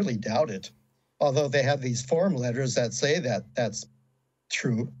sincerely doubt it. Although they have these form letters that say that that's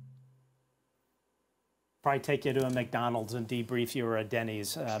true. Probably take you to a McDonald's and debrief you, or a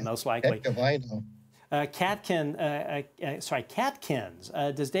Denny's, most likely. Heck if I know. Catkins,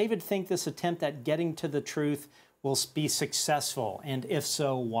 does David think this attempt at getting to the truth will be successful? And if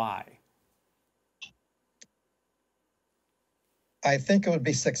so, why? I think it would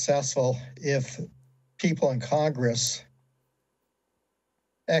be successful if people in Congress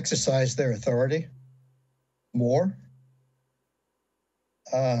exercise their authority more.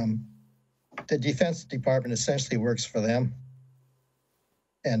 The Defense Department essentially works for them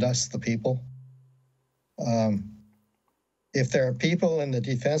and us, the people. If there are people in the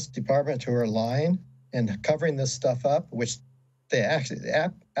Defense Department who are lying and covering this stuff up, which they actually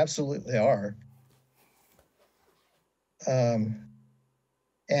absolutely are,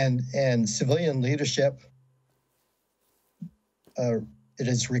 and civilian leadership, it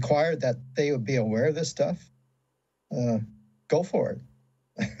is required that they would be aware of this stuff. Go for it.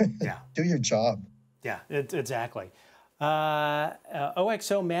 Yeah. Do your job. Yeah, exactly.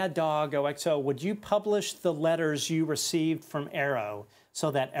 OXO Mad Dog OXO, would you publish the letters you received from AARO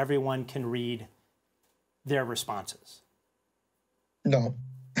so that everyone can read their responses? No,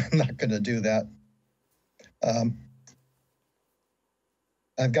 I'm not going to do that.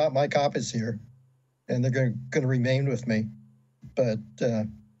 I've got my copies here, and they're going to remain with me. But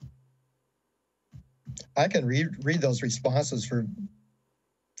I can read those responses for.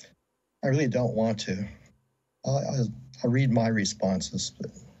 I really don't want to. I'll read my responses, but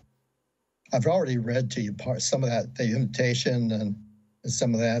I've already read to you some of that, the invitation and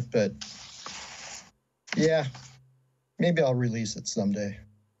some of that. But yeah, maybe I'll release it someday.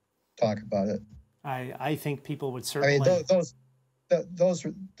 Talk about it. I think people would certainly. I mean,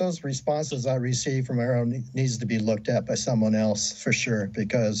 those responses I received from AARO needs to be looked at by someone else for sure,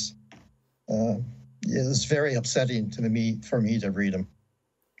 because it's very upsetting to me for me to read them.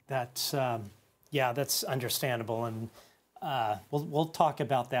 That's yeah, that's understandable, and we'll talk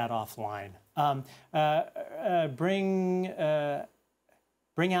about that offline. Bring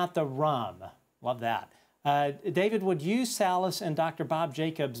out the rum. Love that. David, would you, Salas, and Dr. Bob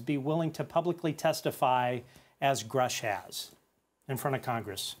Jacobs be willing to publicly testify as Grusch has in front of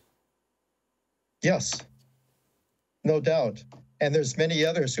Congress? Yes, no doubt. And there's many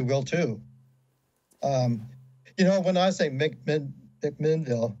others who will too. You know, when I was at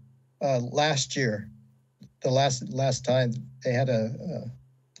McMinnville last year, the last time they had a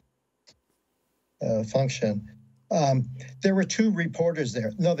function, there were two reporters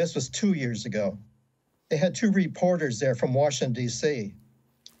there. No, this was 2 years ago. They had two reporters there from Washington, D.C.,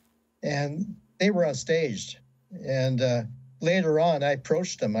 and they were on stage. And later on, I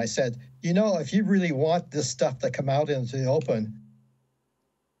approached them. I said, you know, if you really want this stuff to come out into the open,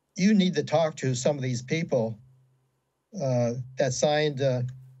 you need to talk to some of these people that signed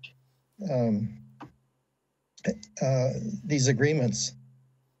these agreements,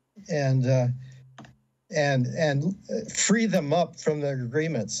 and free them up from their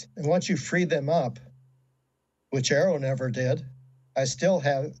agreements. And once you free them up, which AARO never did, I still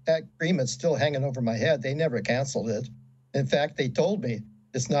have that agreement still hanging over my head. They never canceled it. In fact, they told me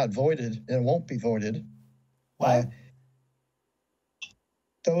it's not voided and it won't be voided. What?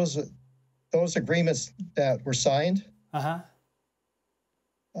 Those agreements that were signed. And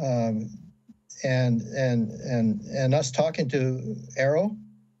us talking to AARO,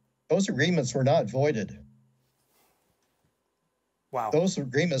 those agreements were not voided. Wow. Those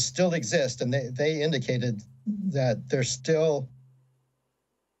agreements still exist, and they indicated that they're still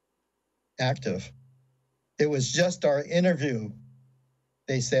active. It was just our interview.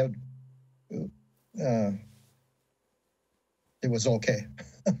 They said it was okay.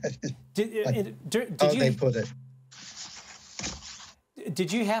 Did how you, they put it.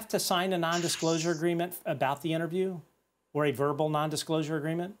 Did you have to sign a non-disclosure agreement about the interview, or a verbal non-disclosure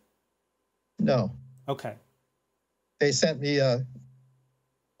agreement? No. Okay. They sent me a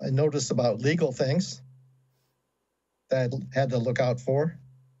notice about legal things that I had to look out for.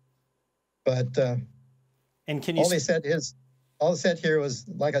 But and can you all they said here was,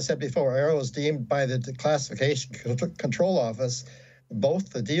 like I said before, AARO is deemed by the Classification Control Office,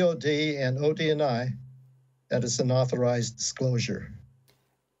 both the DOD and ODNI, that it's an authorized disclosure.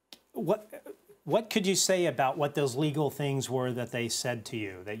 What could you say about what those legal things were that they said to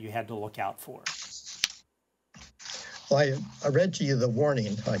you that you had to look out for? Well, I read to you the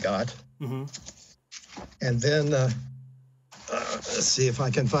warning I got. And then, let's see if I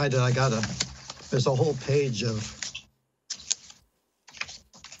can find it. There's a whole page of,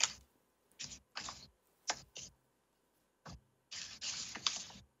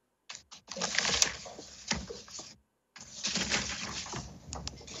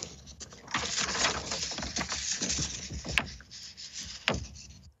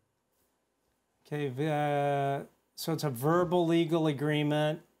 okay, so it's a verbal legal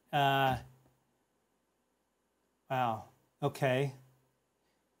agreement. Wow. Okay.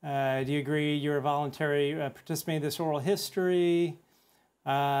 Do you agree you're a voluntary participant in this oral history?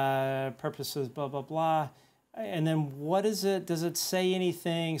 Purposes, blah, blah, blah. And then what is it? Does it say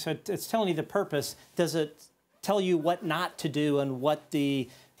anything? So it's telling you the purpose. Does it tell you what not to do and what the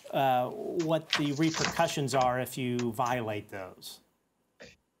repercussions are if you violate those?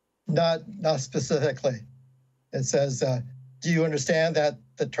 Not specifically. It says, do you understand that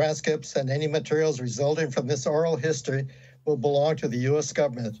the transcripts and any materials resulting from this oral history will belong to the U.S.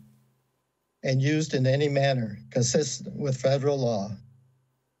 government and used in any manner consistent with federal law,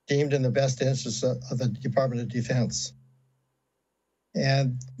 deemed in the best interest of the Department of Defense?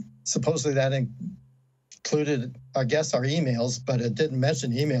 And supposedly that included, I guess, our emails, but it didn't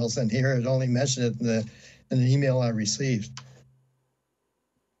mention emails in here. It only mentioned it in the email I received.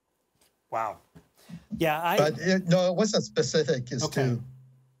 Wow. Yeah, but no, it wasn't specific as to,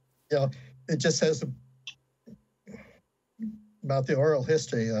 it just says about the oral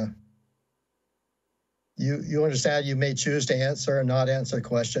history. You understand you may choose to answer or not answer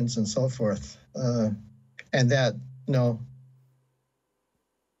questions and so forth. And that,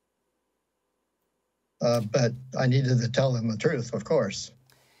 but I needed to tell them the truth, of course.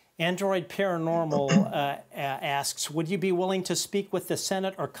 Android Paranormal asks, would you be willing to speak with the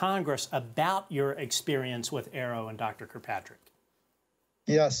Senate or Congress about your experience with AARO and Dr. Kirkpatrick?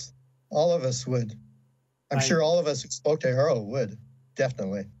 Yes, all of us would. I'm sure all of us who spoke to AARO would,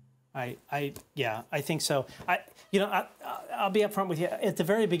 definitely. Yeah, I think so. I'll be upfront with you. At the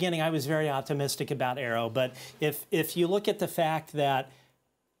very beginning, I was very optimistic about AARO, but if you look at the fact that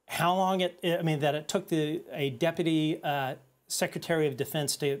how long that it took a deputy Secretary of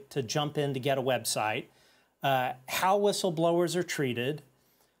Defense to jump in to get a website, how whistleblowers are treated,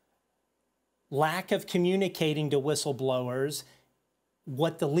 lack of communicating to whistleblowers,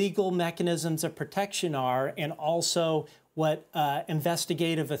 what the legal mechanisms of protection are, and also what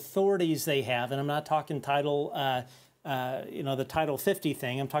investigative authorities they have. And I'm not talking Title, the Title 50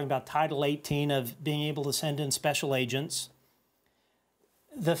 thing. I'm talking about Title 18 of being able to send in special agents.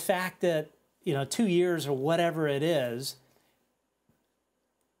 The fact that, 2 years or whatever it is,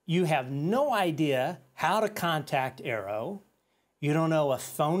 you have no idea how to contact AARO. You don't know a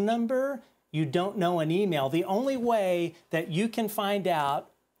phone number. You don't know an email. The only way that you can find out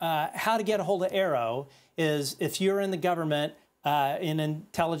how to get a hold of AARO is if you're in the government, in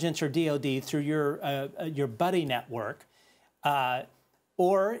intelligence or DOD through your buddy network,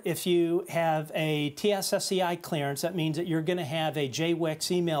 or if you have a TSSCI clearance, that means that you're going to have a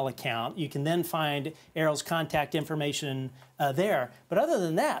JWIX email account. You can then find AARO's contact information there. But other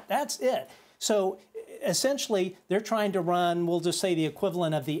than that, that's it. So essentially, they're trying to run, we'll just say, the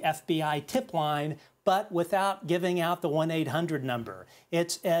equivalent of the FBI tip line, but without giving out the 1-800 number.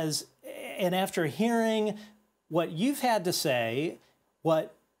 And after hearing what you've had to say,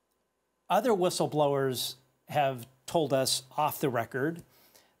 what other whistleblowers have told us off the record,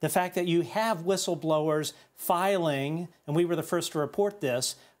 the fact that you have whistleblowers filing, and we were the first to report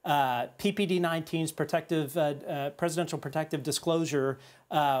this, PPD-19's Presidential Protective Disclosure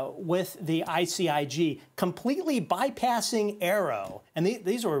with the ICIG, completely bypassing AARO. And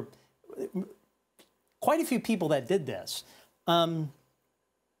these were quite a few people that did this.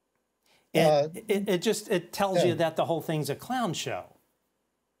 It tells you that the whole thing's a clown show.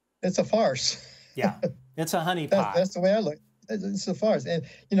 It's a farce. Yeah, it's a honeypot. That's the way I look. It's a farce. And,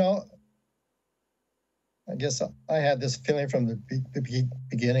 I guess I had this feeling from the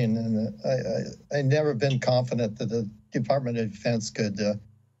beginning, and I never been confident that the Department of Defense could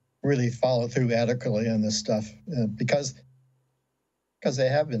really follow through adequately on this stuff because they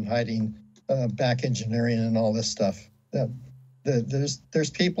have been hiding back engineering and all this stuff. There's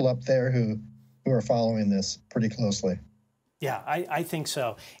people up there who are following this pretty closely. Yeah, I think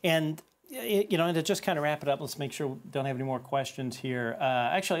so. And and to just kind of wrap it up, let's make sure we don't have any more questions here.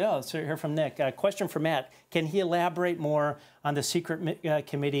 Let's hear from Nick. Question for Matt. Can he elaborate more on the secret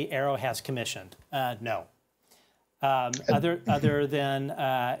committee AARO has commissioned? No. Other than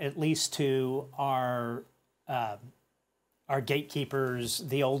at least to our gatekeepers,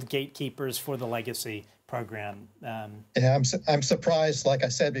 the old gatekeepers for the legacy program. Yeah, I'm surprised. Like I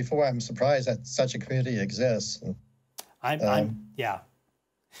said before, I'm surprised that such a committee exists. Yeah.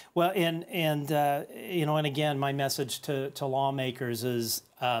 Well, and you know, and again, my message to lawmakers is,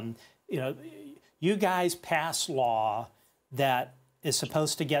 you know, you guys pass law that is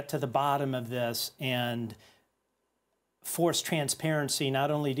supposed to get to the bottom of this and force transparency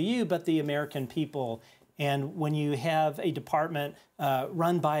not only to you but the American people. And when you have a department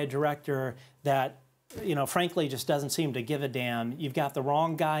run by a director that, you know, frankly just doesn't seem to give a damn, you've got the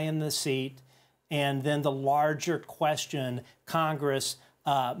wrong guy in the seat. And then the larger question Congress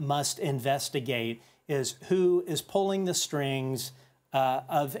must investigate is who is pulling the strings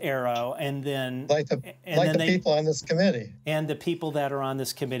of AARO, and then the people on this committee and the people that are on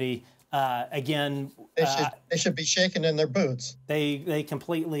this committee. Again, they should be shaken in their boots. They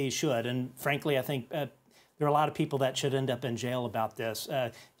completely should, and frankly, I think there are a lot of people that should end up in jail about this.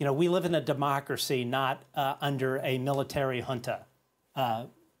 You know, we live in a democracy, not under a military junta.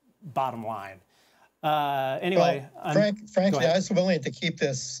 Bottom line. Anyway, well, frankly, I was willing to keep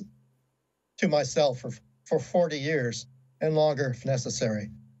this to myself for 40 years and longer if necessary.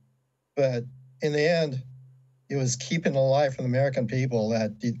 But in the end, it was keeping alive from the American people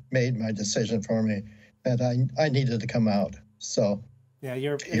that made my decision for me, that I needed to come out. So yeah,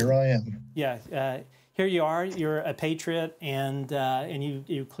 here I am. Yeah, here you are. You're a patriot, and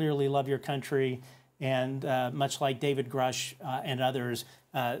you clearly love your country. And much like David Grusch and others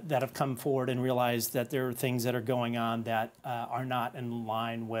that have come forward and realized that there are things that are going on that are not in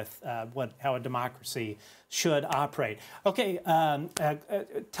line with how a democracy should operate. Okay,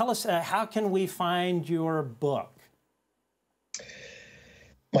 tell us, how can we find your book?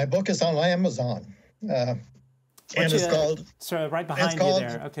 My book is on Amazon. And it's called... So right behind you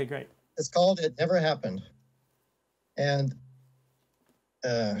there. Okay, great. It's called It Never Happened. And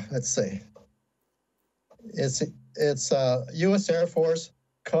let's see. It's U.S. Air Force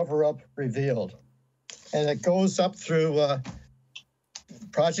Cover-up Revealed. And it goes up through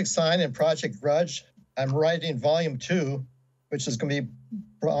Project Sign and Project Grudge. I'm writing Volume 2, which is going to be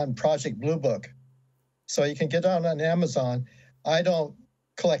on Project Blue Book. So you can get on Amazon. I don't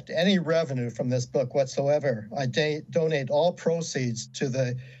collect any revenue from this book whatsoever. I donate all proceeds to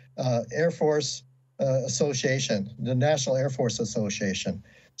the Air Force Association, the National Air Force Association.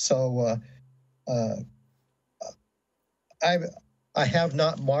 So I have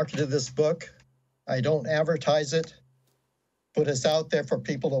not marketed this book. I don't advertise it, but it's out there for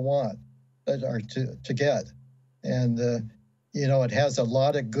people to want, or to get. And, you know, it has a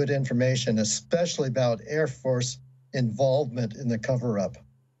lot of good information, especially about Air Force involvement in the cover-up,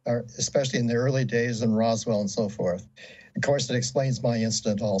 or especially in the early days in Roswell and so forth. Of course, it explains my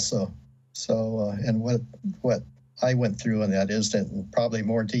incident also. So, and what I went through in that incident in probably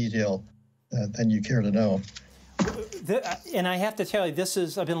more detail than you care to know. And I have to tell you, this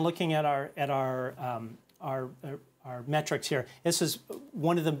is, I've been looking at our metrics here. This is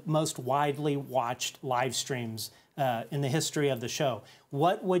one of the most widely watched live streams in the history of the show.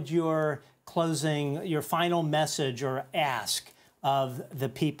 What would your final message or ask of the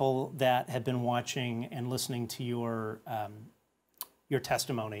people that have been watching and listening to your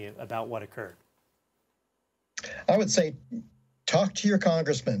testimony about what occurred? I would say, talk to your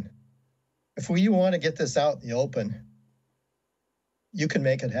congressman. If we want to get this out in the open, you can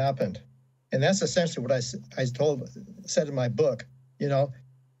make it happen. And that's essentially what I said in my book. You know,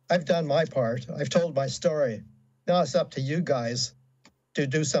 I've done my part. I've told my story. Now it's up to you guys to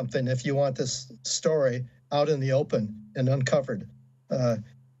do something if you want this story out in the open and uncovered.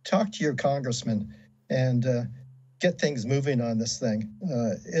 Talk to your congressman and get things moving on this thing.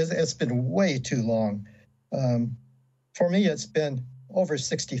 It's been way too long. For me, it's been over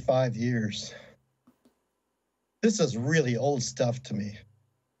 65 years. This is really old stuff to me.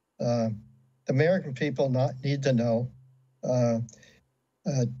 The American people need to know. I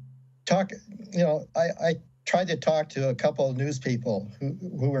tried to talk to a couple of news people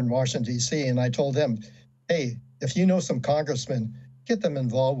who were in Washington, D.C., and I told them, hey, if you know some congressmen, get them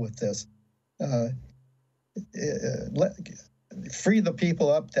involved with this. Free the people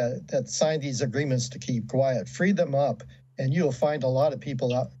up that signed these agreements to keep quiet. Free them up, and you'll find a lot of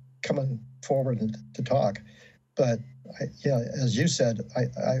people out coming forward to talk. But as you said,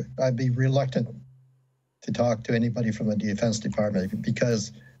 I'd be reluctant to talk to anybody from the Defense Department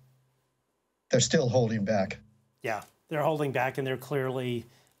because they're still holding back. Yeah, they're holding back, and they're clearly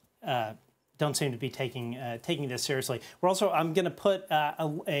don't seem to be taking this seriously. I'm going to put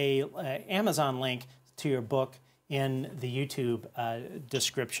a Amazon link to your book in the YouTube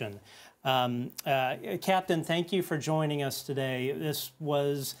description. Captain, thank you for joining us today. This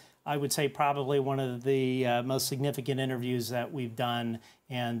was I would say probably one of the most significant interviews that we've done,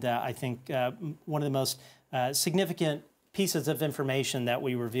 and I think one of the most significant pieces of information that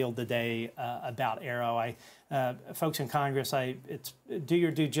we revealed today about AARO. Folks in Congress, do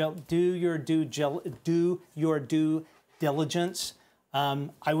your due diligence.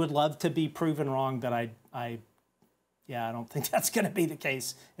 I would love to be proven wrong, but yeah, I don't think that's going to be the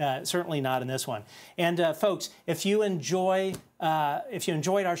case. Certainly not in this one. And folks, if you enjoyed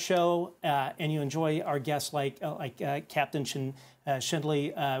our show and you enjoy our guests like Captain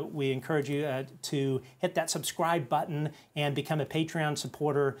Schindele, we encourage you to hit that subscribe button and become a Patreon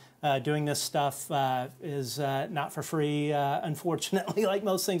supporter. Doing this stuff is not for free, unfortunately, like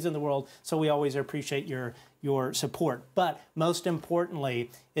most things in the world. So we always appreciate your support. But most importantly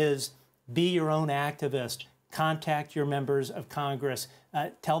is be your own activist. Contact your members of Congress.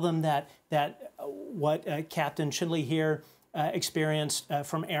 Tell them that what Captain Schindele here experienced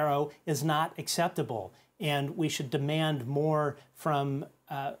from AARO is not acceptable, and we should demand more from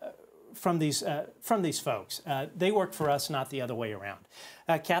these folks. They work for us, not the other way around.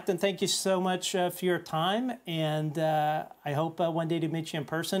 Captain, thank you so much for your time, and I hope one day to meet you in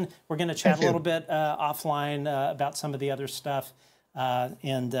person. We're going to chat a little bit offline about some of the other stuff.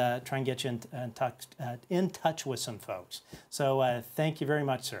 And try and get you in touch with some folks. So thank you very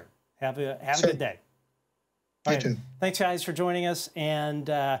much, sir. Have a good day. You too. Thanks, guys, for joining us. And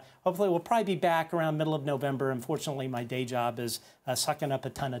hopefully we'll probably be back around middle of November. Unfortunately, my day job is sucking up a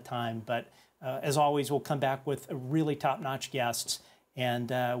ton of time. But as always, we'll come back with really top-notch guests.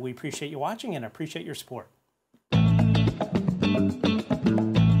 And we appreciate you watching and appreciate your support.